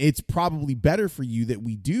 And it's probably better for you that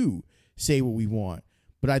we do say what we want.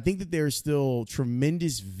 But I think that there's still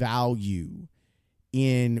tremendous value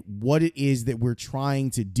in what it is that we're trying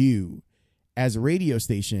to do as a radio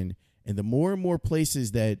station. And the more and more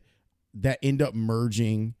places that end up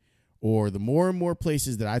merging, or the more and more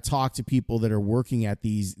places that I talk to people that are working at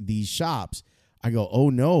these shops, I go, oh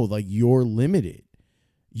no, like, you're limited.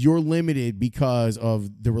 You're limited because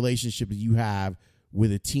of the relationship that you have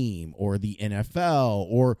with a team or the NFL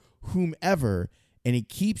or whomever, and it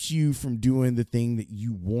keeps you from doing the thing that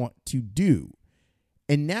you want to do.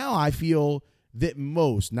 And now I feel that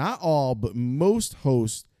most, not all, but most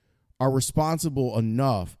hosts are responsible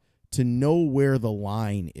enough to know where the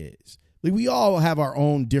line is. Like, we all have our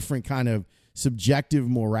own different kind of subjective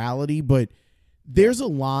morality, but there's a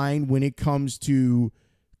line when it comes to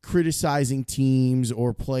criticizing teams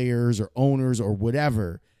or players or owners or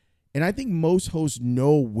whatever. And I think most hosts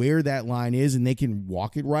know where that line is, and they can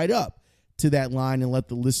walk it right up to that line and let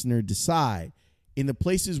the listener decide. In the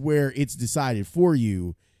places where it's decided for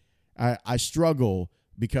you, I struggle,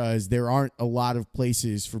 because there aren't a lot of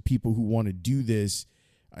places for people who want to do this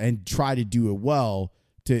and try to do it well.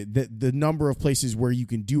 The number of places where you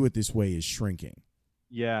can do it this way is shrinking.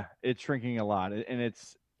 Yeah, it's shrinking a lot, and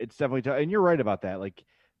it's definitely tough. And you're right about that. Like,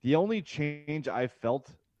 the only change I've felt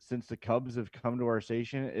since the Cubs have come to our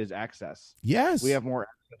station is access. Yes, we have more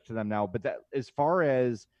access to them now. But that, as far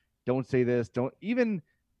as don't say this, don't, even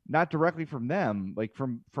not directly from them, like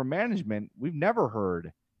from management, we've never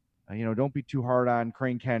heard, don't be too hard on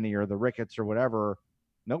Crane Kennedy or the Ricketts or whatever.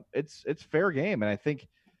 Nope, it's fair game. And I think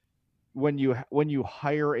when you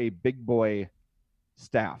hire a big boy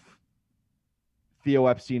staff, Theo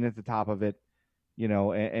Epstein at the top of it,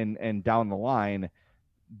 and down the line,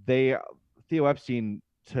 Theo Epstein,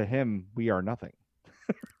 to him, we are nothing.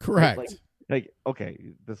 Correct. like, okay,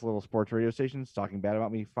 this little sports radio station's talking bad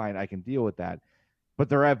about me. Fine, I can deal with that. But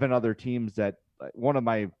there have been other teams that,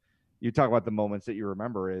 you talk about the moments that you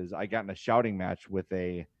remember, is I got in a shouting match with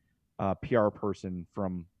a PR person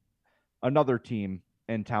from another team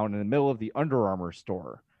in town in the middle of the Under Armour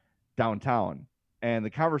store downtown. And the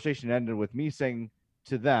conversation ended with me saying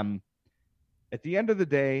to them, at the end of the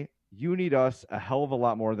day, you need us a hell of a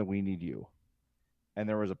lot more than we need you. And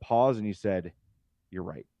there was a pause, and he said, you're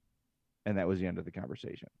right. And that was the end of the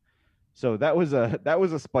conversation. So that was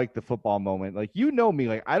a Spike the Football moment. Like, me,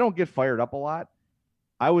 like, I don't get fired up a lot.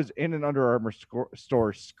 I was in an Under Armour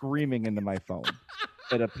store screaming into my phone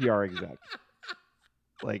at a PR exec.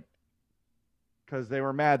 Like, because they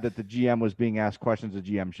were mad that the GM was being asked questions the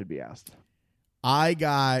GM should be asked.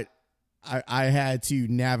 I had to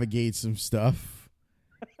navigate some stuff.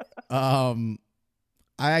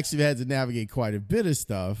 I actually had to navigate quite a bit of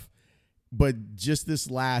stuff. But just this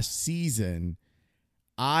last season,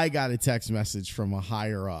 I got a text message from a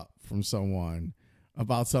higher up from someone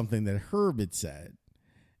about something that Herb had said.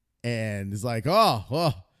 And it's like,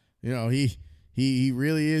 he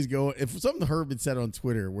really is going. If something Herb had said on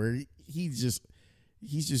Twitter where he's just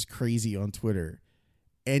crazy on Twitter.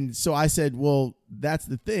 And so I said, well, that's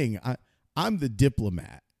the thing. I'm the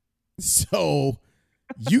diplomat. So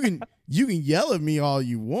you can yell at me all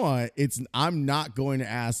you want. I'm not going to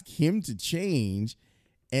ask him to change.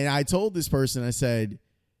 And I told this person, I said,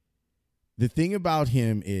 the thing about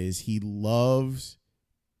him is he loves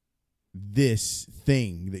this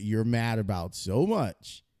thing that you're mad about so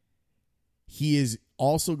much. He is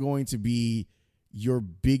also going to be your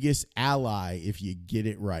biggest ally if you get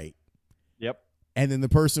it right. Yep. And then the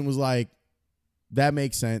person was like, that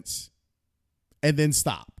makes sense. And then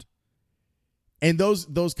stopped. And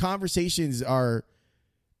those conversations are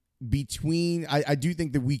between, I do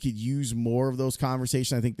think that we could use more of those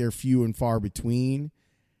conversations. I think they're few and far between.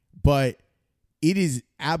 But it is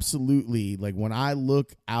absolutely, like, when I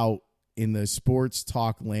look out in the sports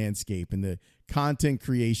talk landscape and the content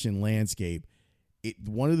creation landscape,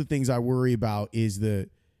 one of the things I worry about is the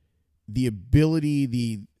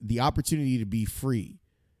ability, the opportunity to be free,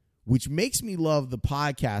 which makes me love the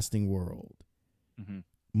podcasting world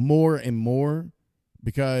more and more,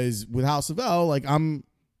 because with House of L, like I'm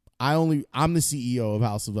the CEO of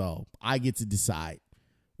House of L. I get to decide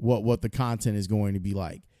what the content is going to be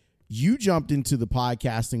like. You jumped into the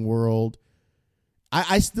podcasting world.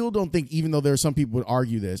 I still don't think, even though there are some people would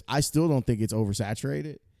argue this, I still don't think it's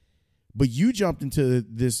oversaturated. But you jumped into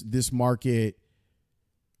this market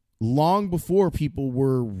long before people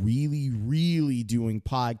were really, really doing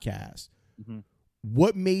podcasts. Mm-hmm.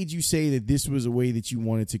 What made you say that this was a way that you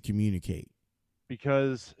wanted to communicate?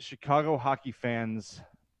 Because Chicago hockey fans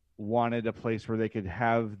wanted a place where they could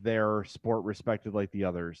have their sport respected like the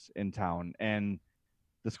others in town. And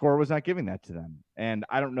the Score was not giving that to them. And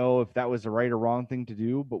I don't know if that was the right or wrong thing to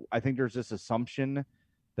do, but I think there's this assumption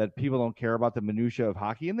that people don't care about the minutia of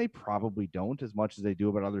hockey, and they probably don't as much as they do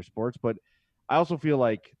about other sports. But I also feel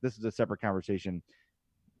like this is a separate conversation.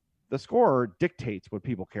 The Score dictates what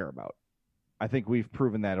people care about. I think we've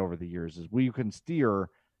proven that over the years, is we can steer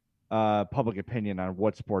public opinion on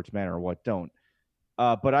what sports matter or what don't.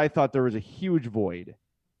 But I thought there was a huge void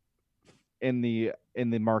in the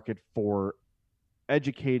market for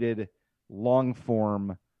educated, long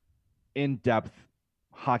form, in-depth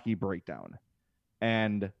hockey breakdown.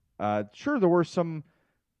 And sure, there were some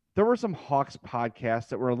Hawks podcasts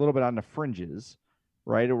that were a little bit on the fringes,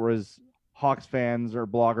 right? It was Hawks fans or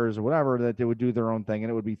bloggers or whatever that they would do their own thing, and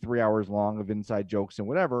it would be 3 hours long of inside jokes and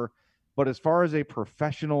whatever. But as far as a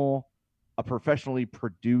professionally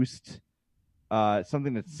produced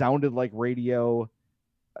something that sounded like radio,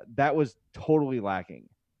 that was totally lacking.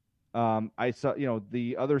 I saw,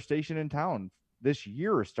 the other station in town this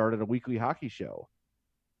year started a weekly hockey show.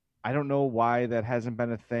 I don't know why that hasn't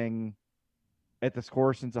been a thing at the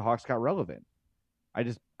Score since the Hawks got relevant. I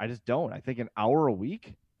just don't. I think an hour a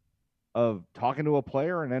week of talking to a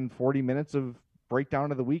player and then 40 minutes of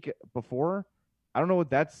breakdown of the week before, I don't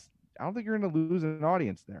think you're going to lose an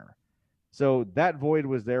audience there. So that void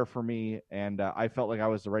was there for me, and I felt like I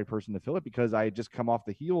was the right person to fill it because I had just come off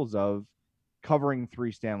the heels of covering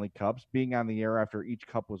 3 Stanley Cups, being on the air after each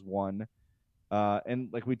cup was won, and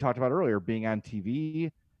like we talked about earlier, being on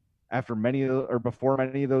TV after before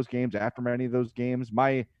many of those games, after many of those games.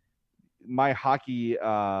 My hockey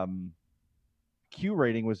Q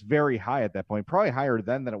rating was very high at that point, probably higher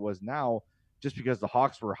then than it was now, just because the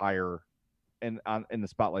Hawks were higher in the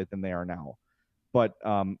spotlight than they are now. But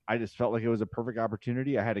I just felt like it was a perfect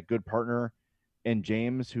opportunity. I had a good partner in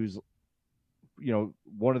James, who's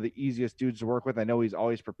one of the easiest dudes to work with. I know he's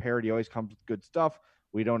always prepared. He always comes with good stuff.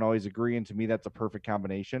 We don't always agree, and to me, that's a perfect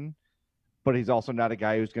combination. But he's also not a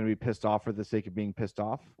guy who's going to be pissed off for the sake of being pissed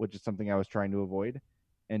off, which is something I was trying to avoid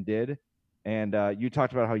and did. And you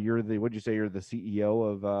talked about how you're the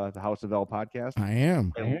CEO of the House of L podcast? I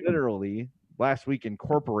am. I literally last week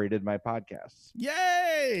incorporated my podcasts.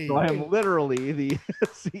 Yay! So I am literally the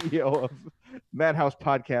CEO of Madhouse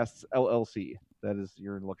Podcasts LLC. That is,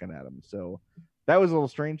 you're looking at them. So that was a little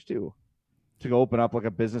strange too, to go open up like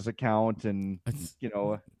a business account and you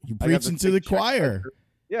preaching to the choir.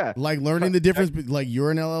 Yeah, like learning the difference. Like, you're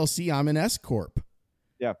an LLC, I'm an S corp.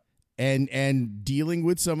 Yeah, and dealing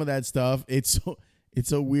with some of that stuff. It's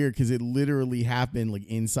so weird because it literally happened like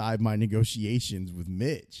inside my negotiations with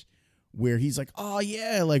Mitch, where he's like, "Oh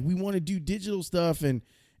yeah, like we want to do digital stuff and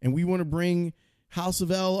we want to bring House of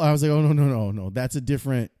L." I was like, "Oh no, that's a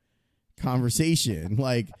different conversation.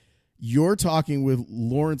 Like, you're talking with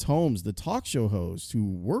Lawrence Holmes, the talk show host who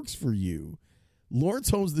works for you. Lawrence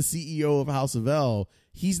Holmes, the CEO of House of L,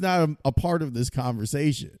 he's not a part of this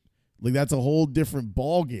conversation. Like, that's a whole different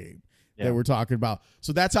ball game that we're talking about.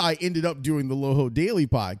 So that's how I ended up doing the Loho Daily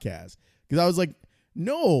podcast, because I was like,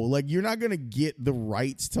 no, like, you're not going to get the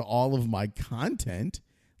rights to all of my content.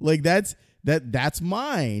 Like, that's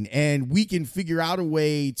mine, and we can figure out a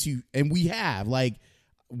way to, and we have, like,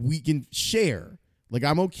 we can share. Like,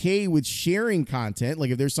 I'm okay with sharing content.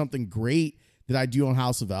 Like, if there's something great that I do on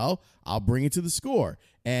House of L, I'll bring it to the Score.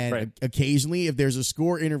 And occasionally, if there's a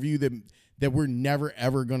Score interview that we're never,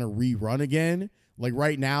 ever going to rerun again, like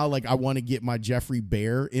right now, like, I want to get my Jeffrey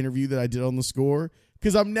Bear interview that I did on the Score,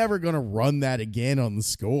 because I'm never going to run that again on the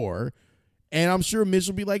Score. And I'm sure Mitch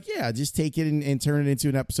will be like, yeah, just take it and turn it into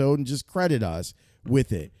an episode and just credit us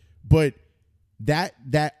with it. But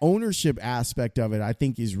that ownership aspect of it, I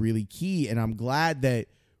think, is really key. And I'm glad that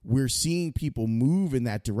we're seeing people move in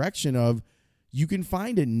that direction of, you can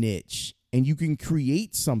find a niche and you can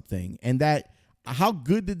create something. And that, how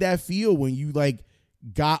good did that feel when you, like,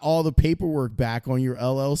 got all the paperwork back on your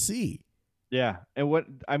LLC? Yeah.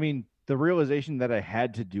 And the realization that I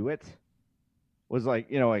had to do it was like,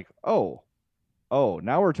 oh,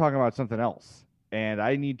 now we're talking about something else, and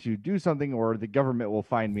I need to do something or the government will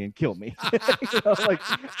find me and kill me.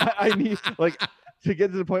 I need, like, to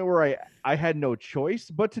get to the point where I had no choice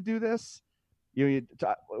but to do this. When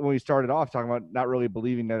we started off talking about not really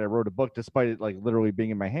believing that I wrote a book, despite it, like, literally being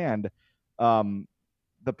in my hand,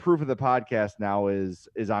 the proof of the podcast now is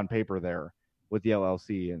on paper there with the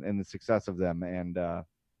LLC and the success of them. And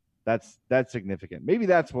that's significant. Maybe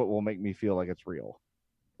that's what will make me feel like it's real,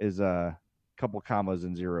 is a couple commas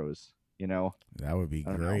and zeros, That would be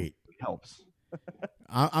great. It helps.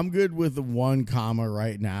 I'm good with the one comma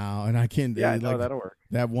right now, and I can. Yeah, no, that'll work.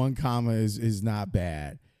 That one comma is not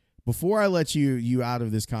bad. Before I let you out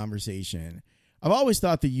of this conversation, I've always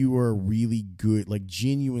thought that you were a really good, like,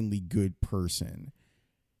 genuinely good person.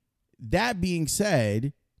 That being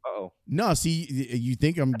said, no, see, you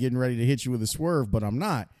think I'm getting ready to hit you with a swerve, but I'm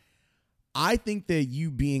not. I think that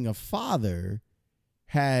you being a father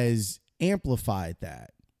has amplified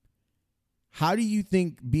that. How do you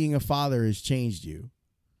think being a father has changed you?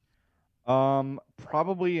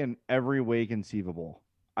 Probably in every way conceivable.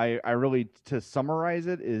 I really, to summarize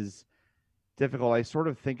it, is difficult. I sort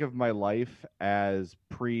of think of my life as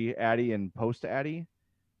pre-Addie and post-Addie,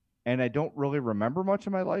 and I don't really remember much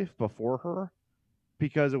of my life before her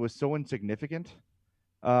because it was so insignificant.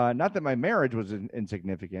 Not that my marriage was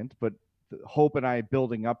insignificant, but Hope and I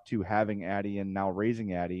building up to having Addie and now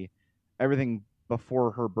raising Addie, everything before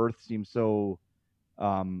her birth seemed so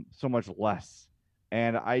much less.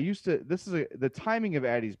 And the timing of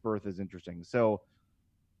Addie's birth is interesting. So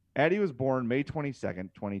Addie was born May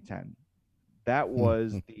 22nd, 2010. That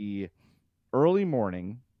was the early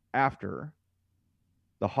morning after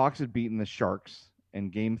the Hawks had beaten the Sharks in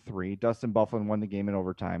Game 3. Dustin Byfuglien won the game in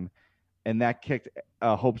overtime, and that kicked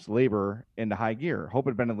Hope's labor into high gear. Hope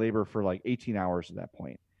had been in labor for like 18 hours at that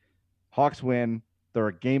point. Hawks win. They're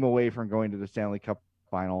a game away from going to the Stanley Cup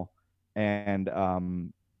final, and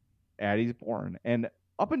Addie's born. And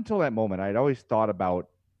up until that moment, I'd always thought about,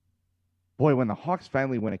 boy, when the Hawks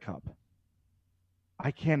finally win a cup, I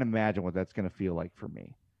can't imagine what that's going to feel like for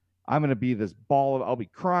me. I'm going to be this I'll be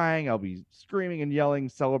crying, I'll be screaming and yelling,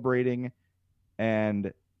 celebrating,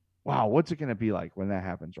 and wow, what's it going to be like when that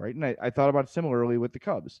happens, right? And I thought about it similarly with the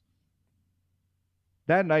Cubs.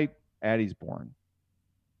 That night, Addie's born.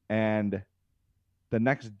 And the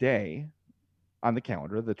next day on the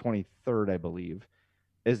calendar, the 23rd, I believe,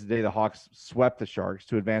 is the day the Hawks swept the Sharks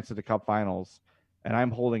to advance to the Cup Finals. And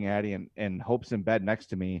I'm holding Addie, and Hope's in bed next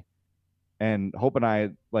to me. And Hope and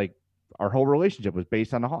I, like, our whole relationship was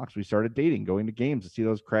based on the Hawks. We started dating, going to games to see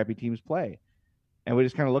those crappy teams play. And we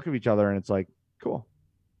just kind of look at each other, and it's like, cool.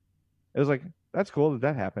 It was like, that's cool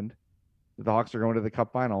that happened. The Hawks are going to the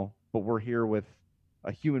Cup Final, but we're here with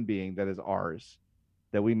a human being that is ours,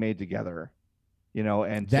 that we made together,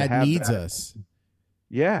 and that needs us.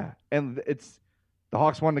 Yeah. And the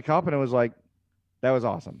Hawks won the Cup, and it was like, that was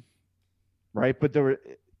awesome. Right. But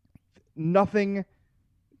nothing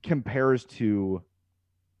compares to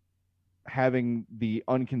having the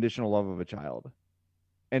unconditional love of a child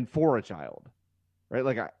and for a child, right?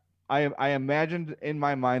 Like I imagined in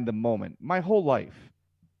my mind the moment, my whole life,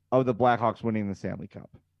 of the Blackhawks winning the Stanley Cup.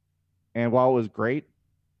 And while it was great,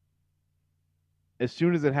 as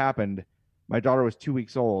soon as it happened, my daughter was 2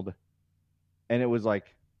 weeks old, and it was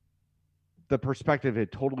like the perspective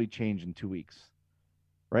had totally changed in 2 weeks,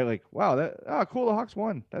 right? Like, wow, cool, the Hawks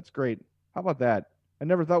won. That's great. How about that? I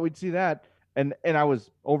never thought we'd see that. And I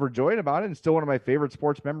was overjoyed about it, and still one of my favorite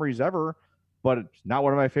sports memories ever, but it's not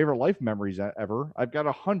one of my favorite life memories ever. I've got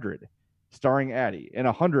 100 starring Addie and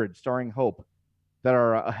 100 starring Hope that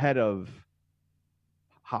are ahead of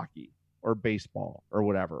hockey or baseball or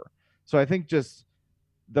whatever. So I think just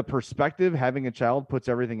the perspective having a child puts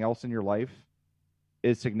everything else in your life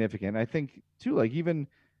is significant. I think too, like even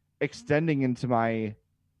extending into my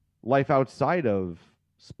life outside of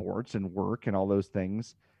sports and work and all those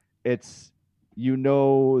things, it's,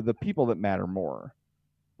 the people that matter more,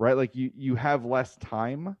 right? Like you have less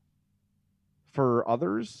time for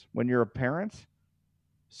others when you're a parent.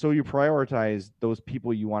 So you prioritize those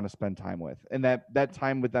people you want to spend time with. And that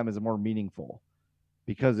time with them is more meaningful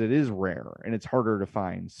because it is rare and it's harder to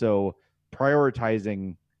find. So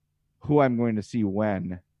prioritizing who I'm going to see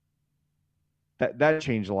when, that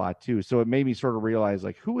changed a lot too. So it made me sort of realize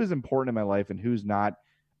like who is important in my life and who's not,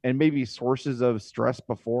 and maybe sources of stress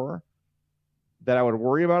before that I would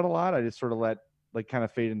worry about a lot. I just sort of let like kind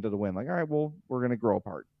of fade into the wind. Like, all right, well, we're going to grow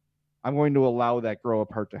apart. I'm going to allow that grow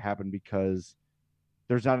apart to happen because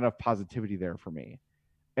there's not enough positivity there for me.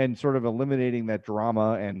 And sort of eliminating that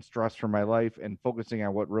drama and stress from my life and focusing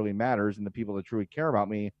on what really matters and the people that truly care about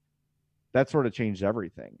me, that sort of changed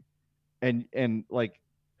everything. And like,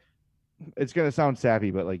 it's going to sound sappy,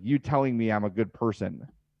 but like you telling me I'm a good person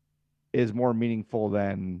is more meaningful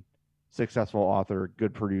than successful author,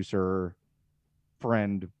 good producer,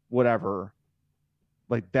 friend, whatever.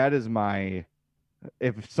 Like that is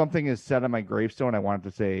if something is said on my gravestone, I want it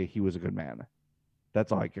to say he was a good man.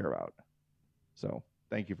 That's all I care about. So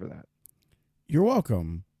thank you for that. You're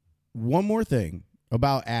welcome. One more thing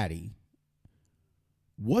about Addie.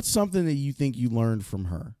 What's something that you think you learned from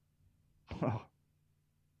her? Oh.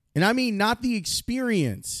 And I mean, not the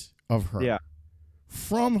experience of her. Yeah.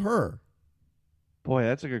 From her. Boy,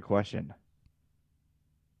 that's a good question.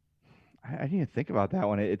 I need to think about that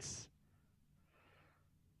one.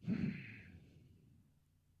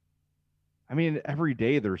 I mean, every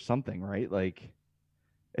day there's something, right? Like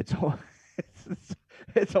it's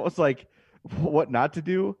almost like what not to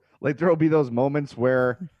do. Like there'll be those moments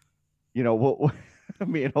where,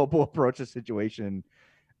 me and Hope will approach a situation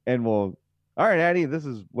and we'll, all right, Addie, this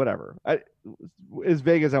is whatever. As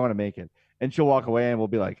vague as I want to make it. And she'll walk away and we'll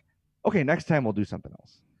be like, okay, next time we'll do something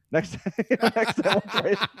else. Next time we'll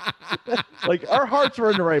try. Like our hearts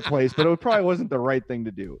were in the right place, but it probably wasn't the right thing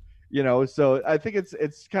to do. So I think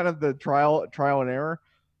it's kind of the trial and error.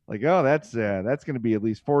 Like, oh, that's going to be at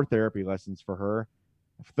least 4 therapy lessons for her,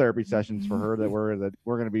 therapy sessions for her that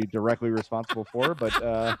we're going to be directly responsible for. But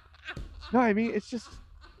no, I mean, it's just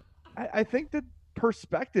I think that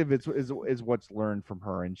perspective is what's learned from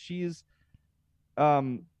her, and she's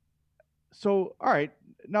so all right.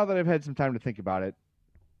 Now that I've had some time to think about it,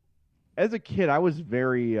 as a kid, I was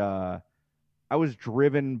very I was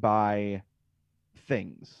driven by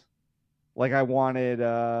things. Like I wanted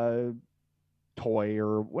a toy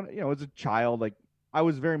or what, as a child, like I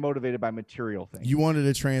was very motivated by material things. You wanted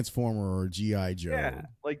a Transformer or G.I. Joe. Yeah.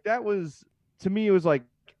 Like that was, to me, it was like,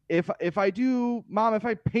 if I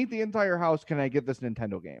paint the entire house, can I get this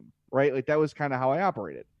Nintendo game? Right? Like that was kind of how I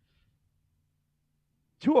operated.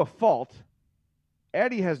 To a fault,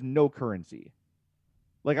 Addie has no currency.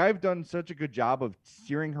 Like I've done such a good job of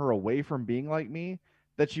steering her away from being like me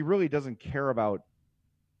that she really doesn't care about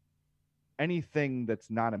anything that's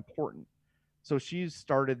not important. So she's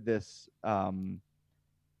started this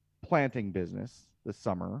planting business this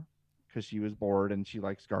summer because she was bored and she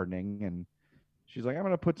likes gardening. And she's like, I'm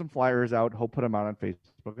going to put some flyers out. Hope put them out on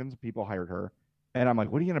Facebook, and some people hired her. And I'm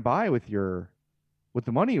like, what are you going to buy with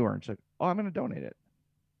the money you earn? She's like, oh, I'm going to donate it.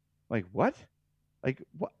 Like, what? Like,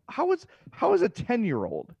 what? How is a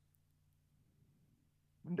 10-year-old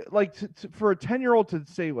like for a 10-year-old to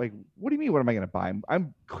say, like, what do you mean? What am I going to buy?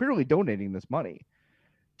 I'm clearly donating this money.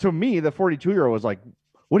 To me, the 42-year-old was like,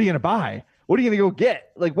 what are you going to buy? What are you going to go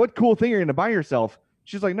get? Like, what cool thing are you going to buy yourself?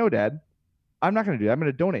 She's like, no, Dad, I'm not going to do that. I'm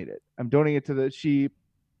going to donate it. I'm donating it to she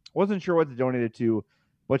wasn't sure what to donate it to,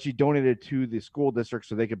 but she donated it to the school district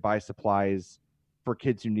so they could buy supplies for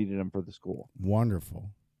kids who needed them for the school. Wonderful.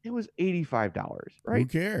 It was $85, right? Who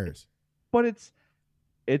cares? But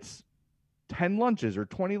it's 10 lunches or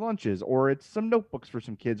 20 lunches, or it's some notebooks for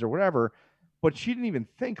some kids or whatever. But she didn't even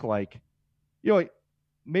think like, like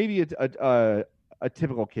maybe a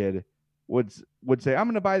typical kid would say, I'm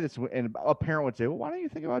going to buy this. And a parent would say, well, why don't you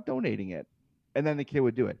think about donating it? And then the kid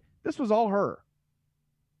would do it. This was all her.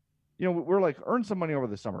 We're like, earn some money over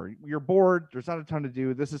the summer. You're bored. There's not a ton to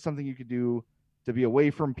do. This is something you could do to be away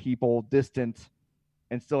from people, distant,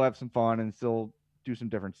 and still have some fun and still do some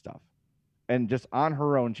different stuff. And just on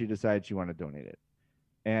her own, she decided she wanted to donate it.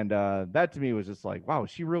 And that to me was just like, wow,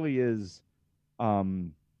 she really is.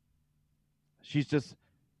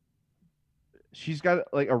 She's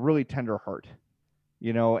got like a really tender heart,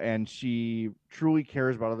 and she truly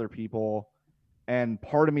cares about other people. And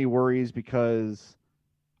part of me worries because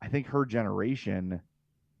I think her generation,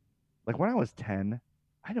 like when I was 10,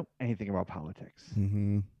 I didn't know anything about politics,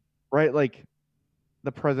 right? Like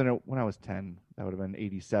the president when I was 10, that would have been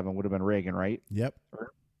 87, would have been Reagan, right? Yep.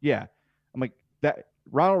 Yeah. I'm like, that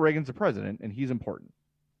Ronald Reagan's the president and he's important.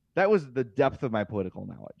 That was the depth of my political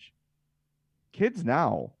knowledge. Kids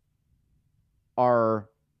now are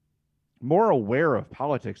more aware of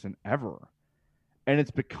politics than ever. And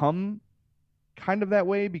it's become kind of that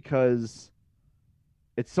way because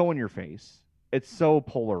it's so in your face. It's so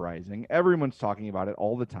polarizing. Everyone's talking about it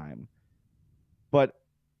all the time. But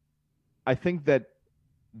I think that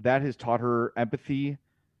has taught her empathy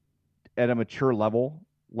at a mature level.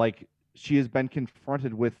 Like, she has been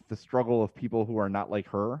confronted with the struggle of people who are not like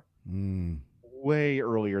her way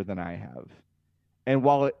earlier than I have. And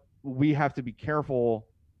while we have to be careful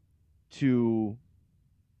to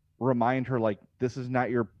remind her, like, this is not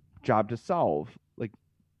your job to solve. Like,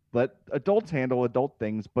 let adults handle adult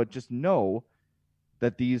things, but just know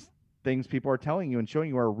that these things people are telling you and showing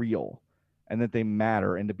you are real and that they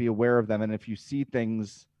matter, and to be aware of them. And if you see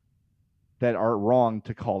things that are wrong,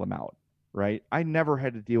 to call them out, right? I never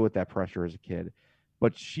had to deal with that pressure as a kid,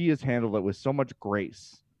 but she has handled it with so much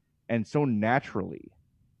grace and so naturally.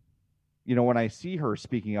 When I see her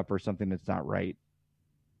speaking up for something that's not right,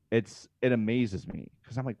 it amazes me,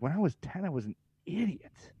 because I'm like, when I was 10, I was an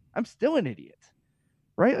idiot. I'm still an idiot,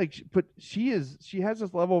 right? Like, but she has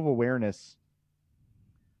this level of awareness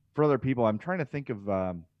for other people. I'm trying to think of,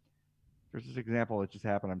 there's this example that just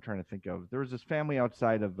happened. I'm trying to think of, there was this family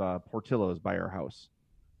outside of Portillo's by our house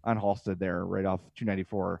on Halstead there, right off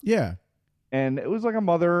 294. Yeah. And it was like a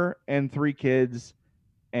mother and 3 kids,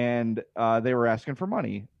 and they were asking for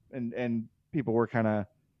money, and people were kind of,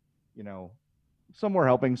 some were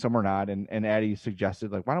helping, some were not. And Addie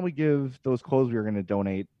suggested, like, why don't we give those clothes we were going to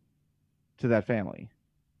donate to that family?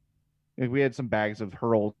 Like, we had some bags of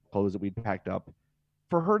her old clothes that we'd packed up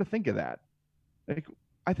for her to think of that. Like,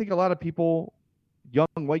 I think a lot of people, young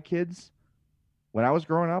white kids, when I was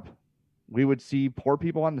growing up, we would see poor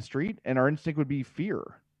people on the street and our instinct would be fear,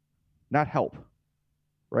 not help.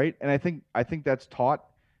 Right. And I think that's taught.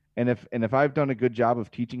 And if I've done a good job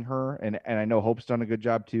of teaching her, and I know Hope's done a good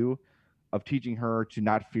job too, of teaching her to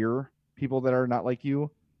not fear people that are not like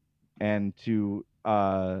you and to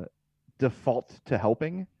default to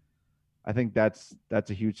helping, I think that's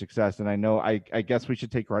a huge success. And I know I guess we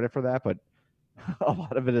should take credit for that, but a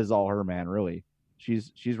lot of it is all her, man. Really,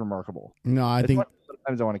 she's remarkable. No, I think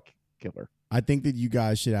sometimes I want to kill her. I think that you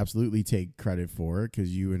guys should absolutely take credit for it,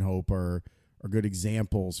 because you and Hope are good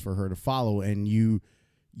examples for her to follow, and you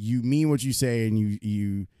mean what you say, and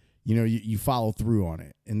you follow through on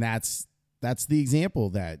it, and that's the example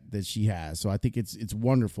that she has. So I think it's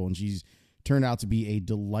wonderful, and she's turned out to be a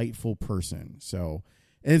delightful person. So,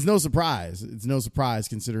 and it's no surprise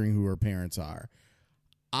considering who her parents are.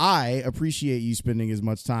 I appreciate you spending as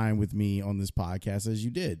much time with me on this podcast as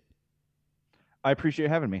you did. I appreciate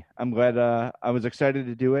having me. I'm glad. I was excited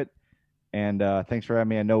to do it, and thanks for having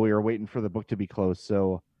me. I know we were waiting for the book to be closed,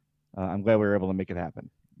 so I'm glad we were able to make it happen.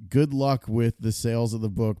 Good luck with the sales of the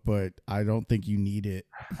book, but I don't think you need it.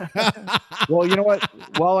 Well, you know what?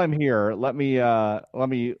 While I'm here, let me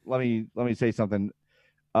say something.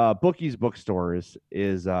 Bookie's Bookstores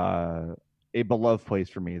is a beloved place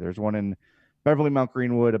for me. There's one in Beverly Mount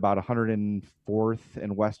Greenwood, about 104th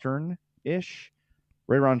and Western ish,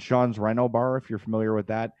 right around Sean's Rhino Bar, if you're familiar with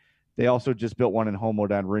that. They also just built one in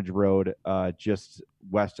Homewood on Ridge Road, just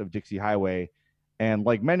west of Dixie Highway. And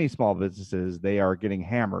like many small businesses, they are getting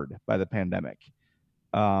hammered by the pandemic.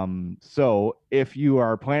 So if you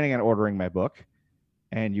are planning on ordering my book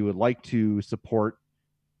and you would like to support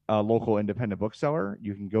a local independent bookseller,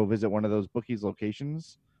 you can go visit one of those Bookies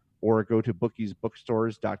locations or go to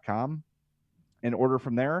bookiesbookstores.com and order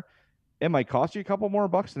from there. It might cost you a couple more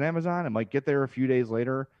bucks than Amazon. It might get there a few days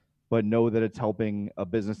later, but know that it's helping a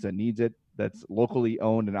business that needs it, that's locally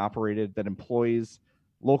owned and operated, that employs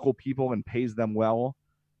local people and pays them well.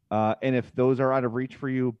 And if those are out of reach for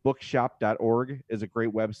you, bookshop.org is a great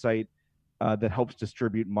website that helps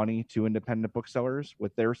distribute money to independent booksellers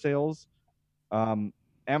with their sales.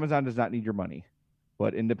 Amazon does not need your money,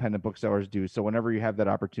 but independent booksellers do. So whenever you have that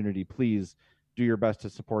opportunity, please do your best to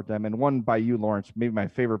support them. And one by you, Lawrence, maybe my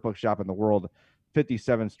favorite bookshop in the world,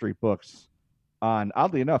 57th Street Books on,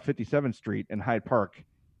 oddly enough, 57th Street in Hyde Park.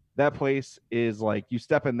 That place is like, you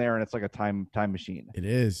step in there and it's like a time machine. It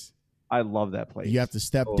is. I love that place. You have to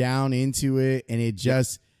step down into it, and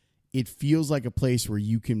it feels like a place where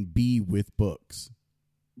you can be with books.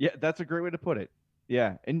 Yeah, that's a great way to put it.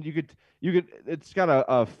 Yeah, and you could it's got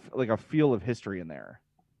a feel of history in there.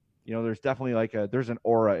 You know, there's definitely there's an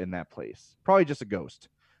aura in that place. Probably just a ghost,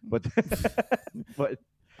 but but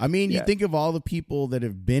I mean, you think of all the people that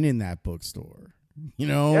have been in that bookstore. You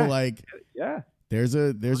know, there's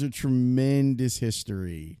a tremendous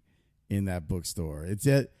history in that bookstore.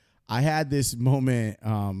 I had this moment.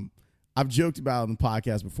 I've joked about it on the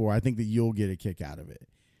podcast before. I think that you'll get a kick out of it.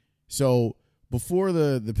 So before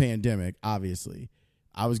the pandemic, obviously,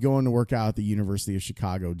 I was going to work out at the University of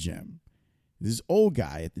Chicago gym. This old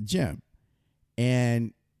guy at the gym,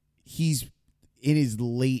 and he's in his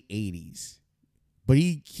late 80s, but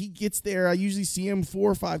he gets there. I usually see him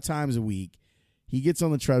 4 or 5 times a week. He gets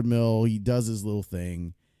on the treadmill, he does his little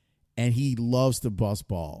thing, and he loves to bust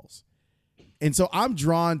balls. And so I'm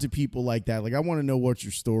drawn to people like that. Like, I want to know what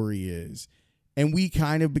your story is. And we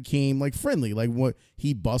kind of became like friendly. Like, what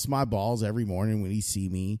he busts my balls every morning when he see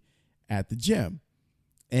me at the gym.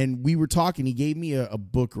 And we were talking. He gave me a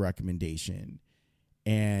book recommendation.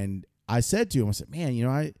 And I said to him, I said, man, you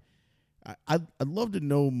know, I'd love to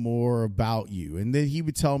know more about you. And then he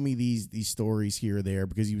would tell me these stories here or there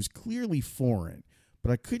because he was clearly foreign,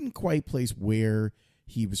 but I couldn't quite place where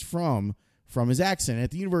he was from his accent.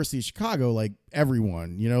 At the University of Chicago, like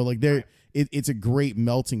everyone, you know, like it's a great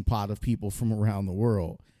melting pot of people from around the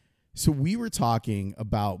world. So we were talking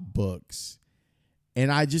about books,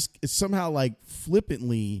 and I just somehow like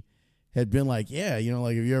flippantly had been like, yeah, you know,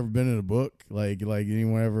 like, have you ever been in a book? Like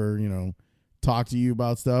anyone ever, you know, talk to you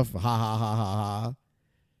about stuff? Ha ha ha ha ha.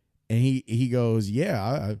 And he goes,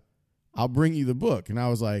 yeah, I'll bring you the book. And I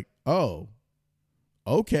was like, oh,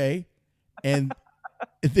 okay. And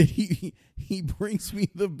then he brings me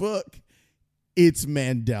the book. It's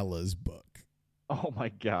Mandela's book. Oh my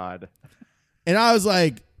God. And I was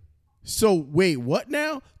like, so wait, what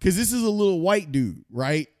now? Because this is a little white dude,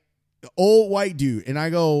 right? Old white dude. And I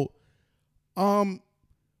go,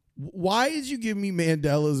 why did you give me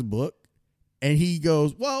Mandela's book? And he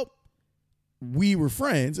goes, well, we were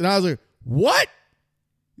friends. And I was like, what?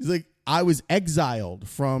 He's like, I was exiled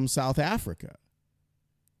from South Africa.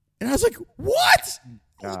 And I was like, what?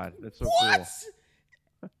 God, that's so what?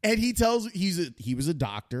 Cool. And he tells he was a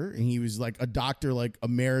doctor, and he was like a doctor, like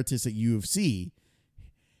emeritus at U of C.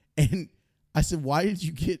 And I said, why did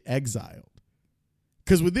you get exiled?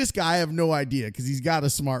 Because with this guy, I have no idea, because he's got a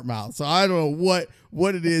smart mouth. So I don't know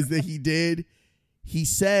what it is that he did. He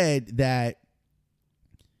said that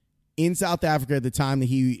in South Africa at the time that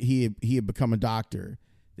he had become a doctor,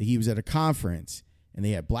 that he was at a conference, and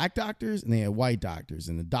they had black doctors and they had white doctors.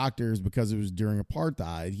 And the doctors, because it was during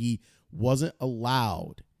apartheid, he wasn't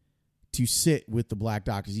allowed to sit with the black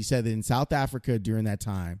doctors. He said that in South Africa during that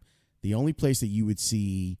time, the only place that you would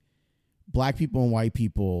see black people and white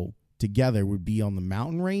people together would be on the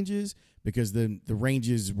mountain ranges, because the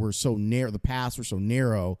ranges were so narrow, the paths were so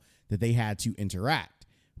narrow that they had to interact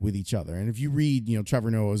with each other. And if you read, you know, Trevor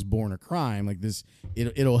Noah's Born a Crime, like this,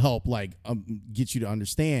 it'll help like get you to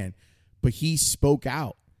understand. But he spoke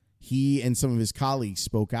out. He and some of his colleagues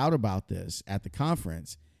spoke out about this at the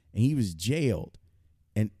conference, and he was jailed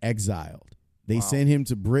and exiled. They sent him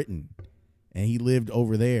to Britain, and he lived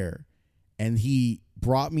over there. And he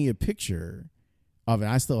brought me a picture of it.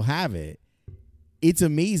 I still have it. It's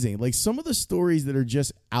amazing. Like, some of the stories that are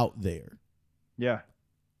just out there. Yeah.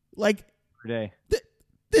 Like, today.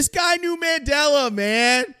 This guy knew Mandela,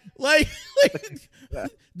 man. Like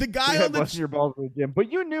the guy on busting your balls in the gym,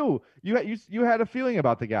 but you knew you had a feeling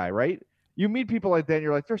about the guy, right? You meet people like that, and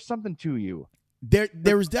you're like, there's something to you.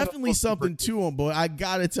 There was definitely something to him, but I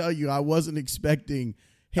gotta tell you, I wasn't expecting.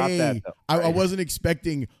 Hey, I wasn't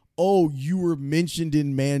expecting. Oh, you were mentioned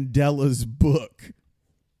in Mandela's book.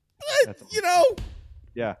 You know?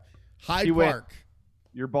 Yeah. Hyde Park.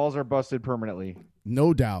 Your balls are busted permanently.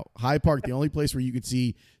 No doubt. Hyde Park, the only place where you could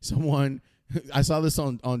see someone. I saw this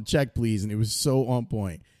on Check Please, and it was so on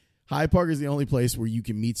point. Hyde Park is the only place where you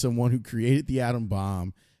can meet someone who created the atom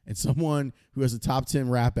bomb and someone who has a top 10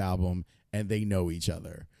 rap album, and they know each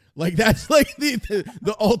other. Like, that's like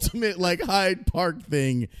the ultimate like Hyde Park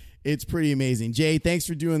thing. It's pretty amazing. Jay, thanks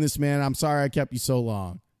for doing this, man. I'm sorry I kept you so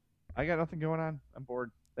long. I got nothing going on. I'm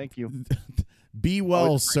bored. Thank you. Be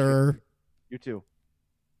well, sir. You too.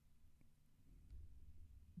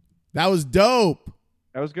 That was dope.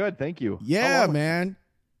 That was good. Thank you. Yeah, man.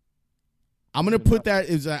 I'm going to put that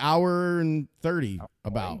as an hour and 30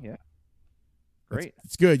 about. Yeah. Great.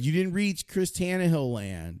 It's good. You didn't reach Chris Tannehill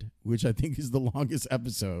land, which I think is the longest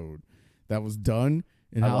episode that was done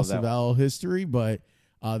in House of L history, but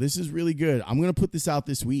This is really good. I'm going to put this out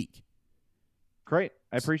this week. Great.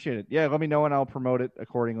 I appreciate it. Yeah, let me know and I'll promote it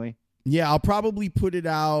accordingly. Yeah, I'll probably put it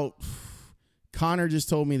out. Connor just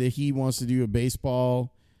told me that he wants to do a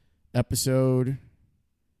baseball episode.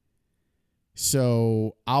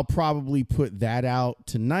 So I'll probably put that out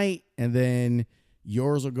tonight, and then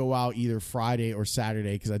yours will go out either Friday or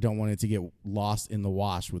Saturday because I don't want it to get lost in the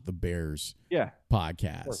wash with the Bears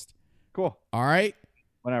podcast. Sure. Cool. All right.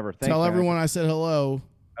 Whenever. Thanks, Tell man. everyone I said hello.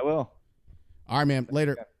 I will. All right, man.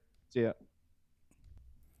 Later. See ya.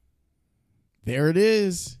 There it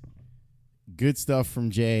is. Good stuff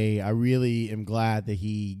from Jay. I really am glad that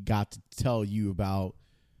he got to tell you about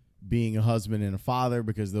being a husband and a father,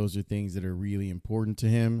 because those are things that are really important to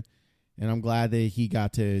him. And I'm glad that he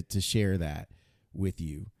got to share that with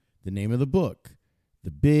you. The name of the book,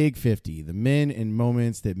 The Big 50, The Men and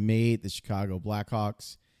Moments That Made the Chicago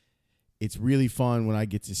Blackhawks. It's really fun when I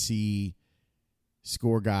get to see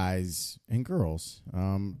score guys and girls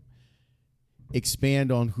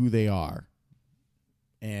expand on who they are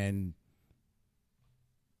and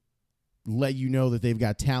let you know that they've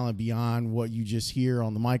got talent beyond what you just hear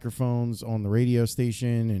on the microphones on the radio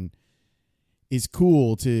station. And it's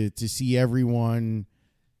cool to see everyone,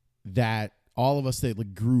 that all of us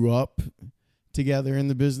that grew up together in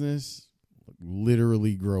the business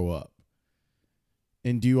literally grow up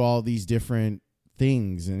and do all these different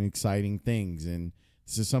things and exciting things. And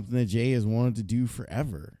this is something that Jay has wanted to do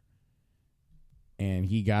forever. And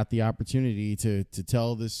he got the opportunity to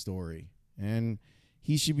tell this story. And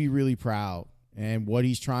he should be really proud. And what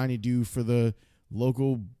he's trying to do for the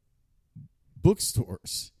local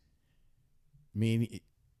bookstores. I mean,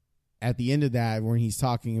 at the end of that, when he's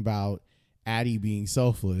talking about Addie being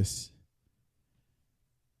selfless,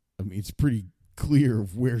 I mean, it's pretty clear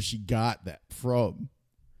of where she got that from.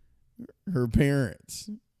 Her parents.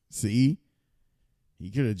 See? He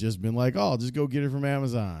could have just been like, oh, just go get it from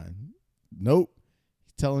Amazon. Nope.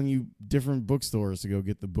 He's telling you different bookstores to go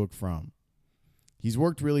get the book from. He's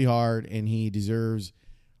worked really hard, and he deserves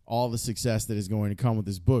all the success that is going to come with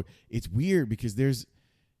this book. It's weird because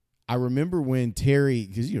I remember when Terry,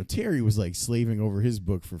 because, Terry was like slaving over his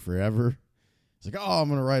book for forever. It's like, oh, I'm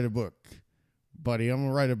going to write a book, buddy. I'm going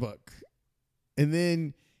to write a book. And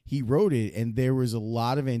then he wrote it, and there was a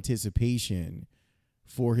lot of anticipation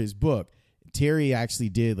for his book. Terry actually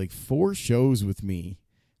did like 4 shows with me,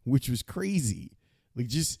 which was crazy. Like,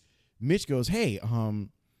 just Mitch goes, hey,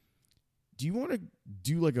 do you want to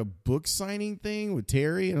do like a book signing thing with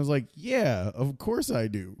Terry? And I was like, yeah, of course I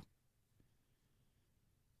do.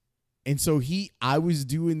 And so I was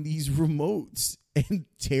doing these remotes, and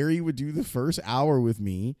Terry would do the first hour with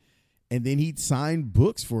me, and then he'd sign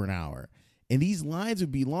books for an hour. And these lines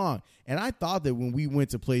would be long. And I thought that when we went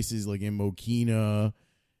to places like in Mokina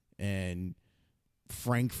and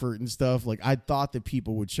Frankfurt and stuff, like I thought that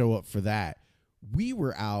people would show up for that. We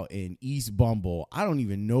were out in East Bumble. I don't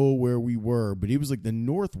even know where we were, but it was like the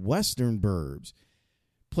northwestern burbs,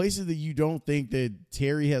 places that you don't think that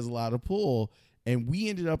Terry has a lot of pull. And we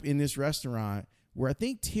ended up in this restaurant where I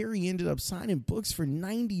think Terry ended up signing books for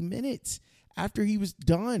 90 minutes after he was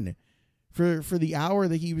done for the hour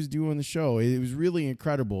that he was doing the show. It was really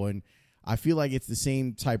incredible. And I feel like it's the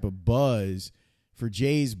same type of buzz for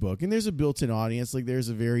Jay's book. And there's a built-in audience. Like, there's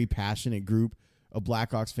a very passionate group of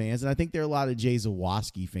Blackhawks fans. And I think there are a lot of Jay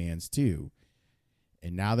Zawaski fans too.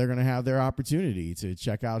 And now they're going to have their opportunity to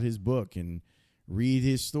check out his book and read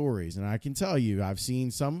his stories. And I can tell you, I've seen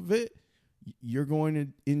some of it. You're going to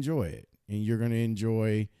enjoy it, and you're going to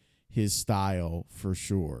enjoy his style for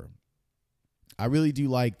sure. I really do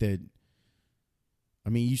like that. I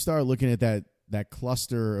mean, you start looking at that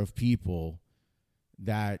cluster of people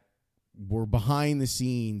that were behind the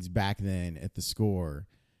scenes back then at the Score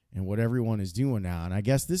and what everyone is doing now. And I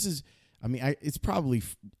guess this is, it's probably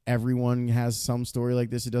everyone has some story like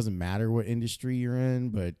this. It doesn't matter what industry you're in,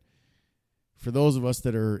 but for those of us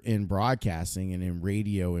that are in broadcasting and in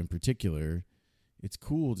radio in particular, it's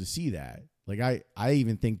cool to see that. Like, I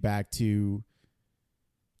even think back to,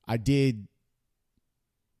 I did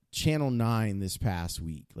Channel 9 this past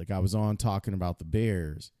week. Like, I was on talking about the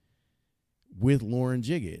Bears with Lauren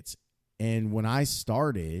Jiggets. And when I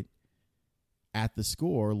started at the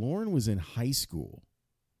Score, Lauren was in high school.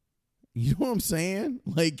 You know what I'm saying?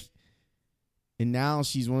 Like, and now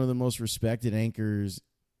she's one of the most respected anchors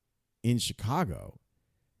in Chicago.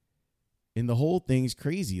 And the whole thing's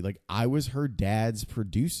crazy. Like, I was her dad's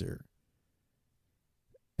producer.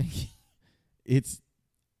 It's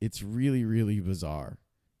really, really bizarre.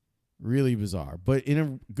 Really bizarre. But in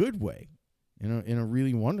a good way. In a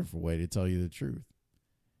really wonderful way, to tell you the truth.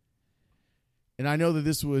 And I know that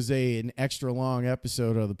this was an extra long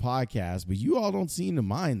episode of the podcast, but you all don't seem to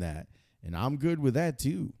mind that. And I'm good with that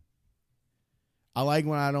too. I like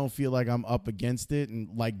when I don't feel like I'm up against it.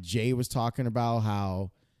 And like Jay was talking about how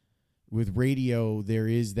with radio, there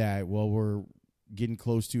is that, well, we're getting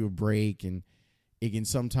close to a break and it can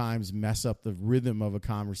sometimes mess up the rhythm of a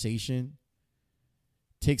conversation.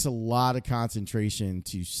 It takes a lot of concentration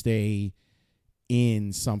to stay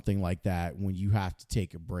in something like that when you have to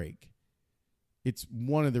take a break. It's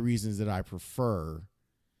one of the reasons that I prefer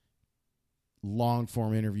long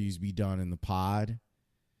form interviews be done in the pod.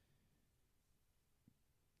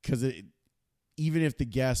 Because even if the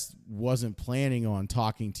guest wasn't planning on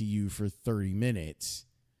talking to you for 30 minutes,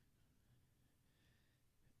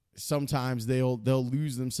 sometimes they'll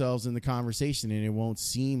lose themselves in the conversation and it won't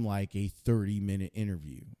seem like a 30-minute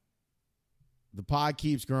interview. The pod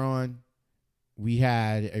keeps growing. We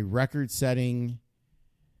had a record-setting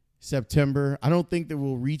September. I don't think that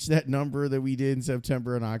we'll reach that number that we did in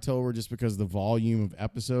September and October just because the volume of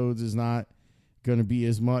episodes is not going to be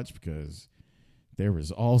as much because there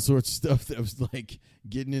was all sorts of stuff that was like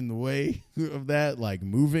getting in the way of that, like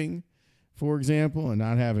moving, for example, and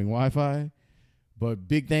not having Wi-Fi. But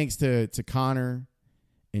big thanks to Connor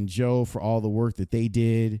and Joe for all the work that they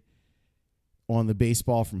did on the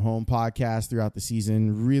Baseball from Home podcast throughout the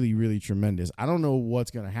season. Really, really tremendous. I don't know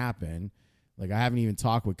what's going to happen. Like, I haven't even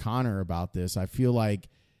talked with Connor about this. I feel like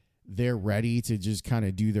they're ready to just kind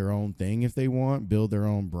of do their own thing if they want, build their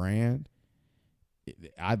own brand.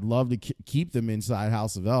 I'd love to keep them inside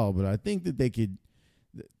House of L, but I think that they could.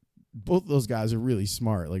 Both of those guys are really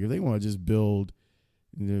smart. Like, if they want to just build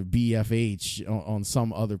the BFH on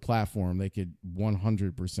some other platform, they could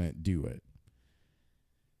 100% do it.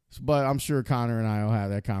 But I'm sure Connor and I will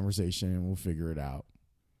have that conversation and we'll figure it out.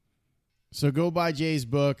 So go buy Jay's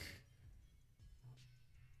book.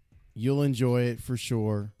 You'll enjoy it for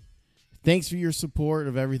sure. Thanks for your support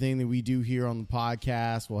of everything that we do here on the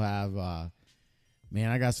podcast. We'll have, I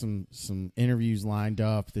got some interviews lined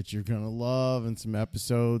up that you're going to love and some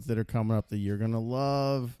episodes that are coming up that you're going to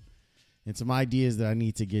love and some ideas that I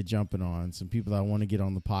need to get jumping on. Some people that I want to get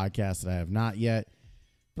on the podcast that I have not yet,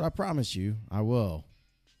 but I promise you I will.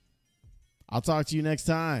 I'll talk to you next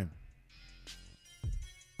time.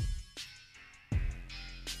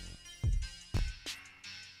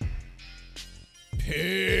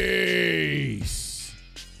 Peace.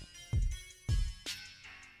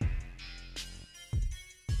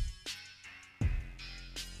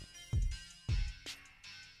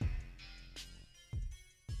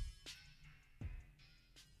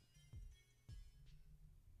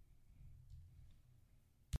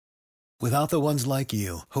 Without the ones like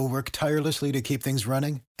you, who work tirelessly to keep things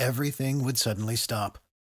running, everything would suddenly stop.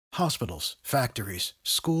 Hospitals, factories,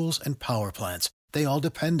 schools, and power plants, they all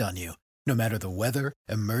depend on you. No matter the weather,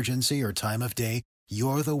 emergency, or time of day,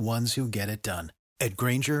 you're the ones who get it done. At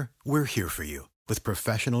Grainger, we're here for you with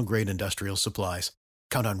professional-grade industrial supplies.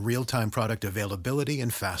 Count on real-time product availability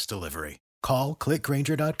and fast delivery. Call, click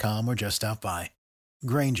Grainger.com, or just stop by.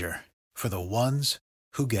 Grainger, for the ones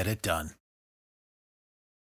who get it done.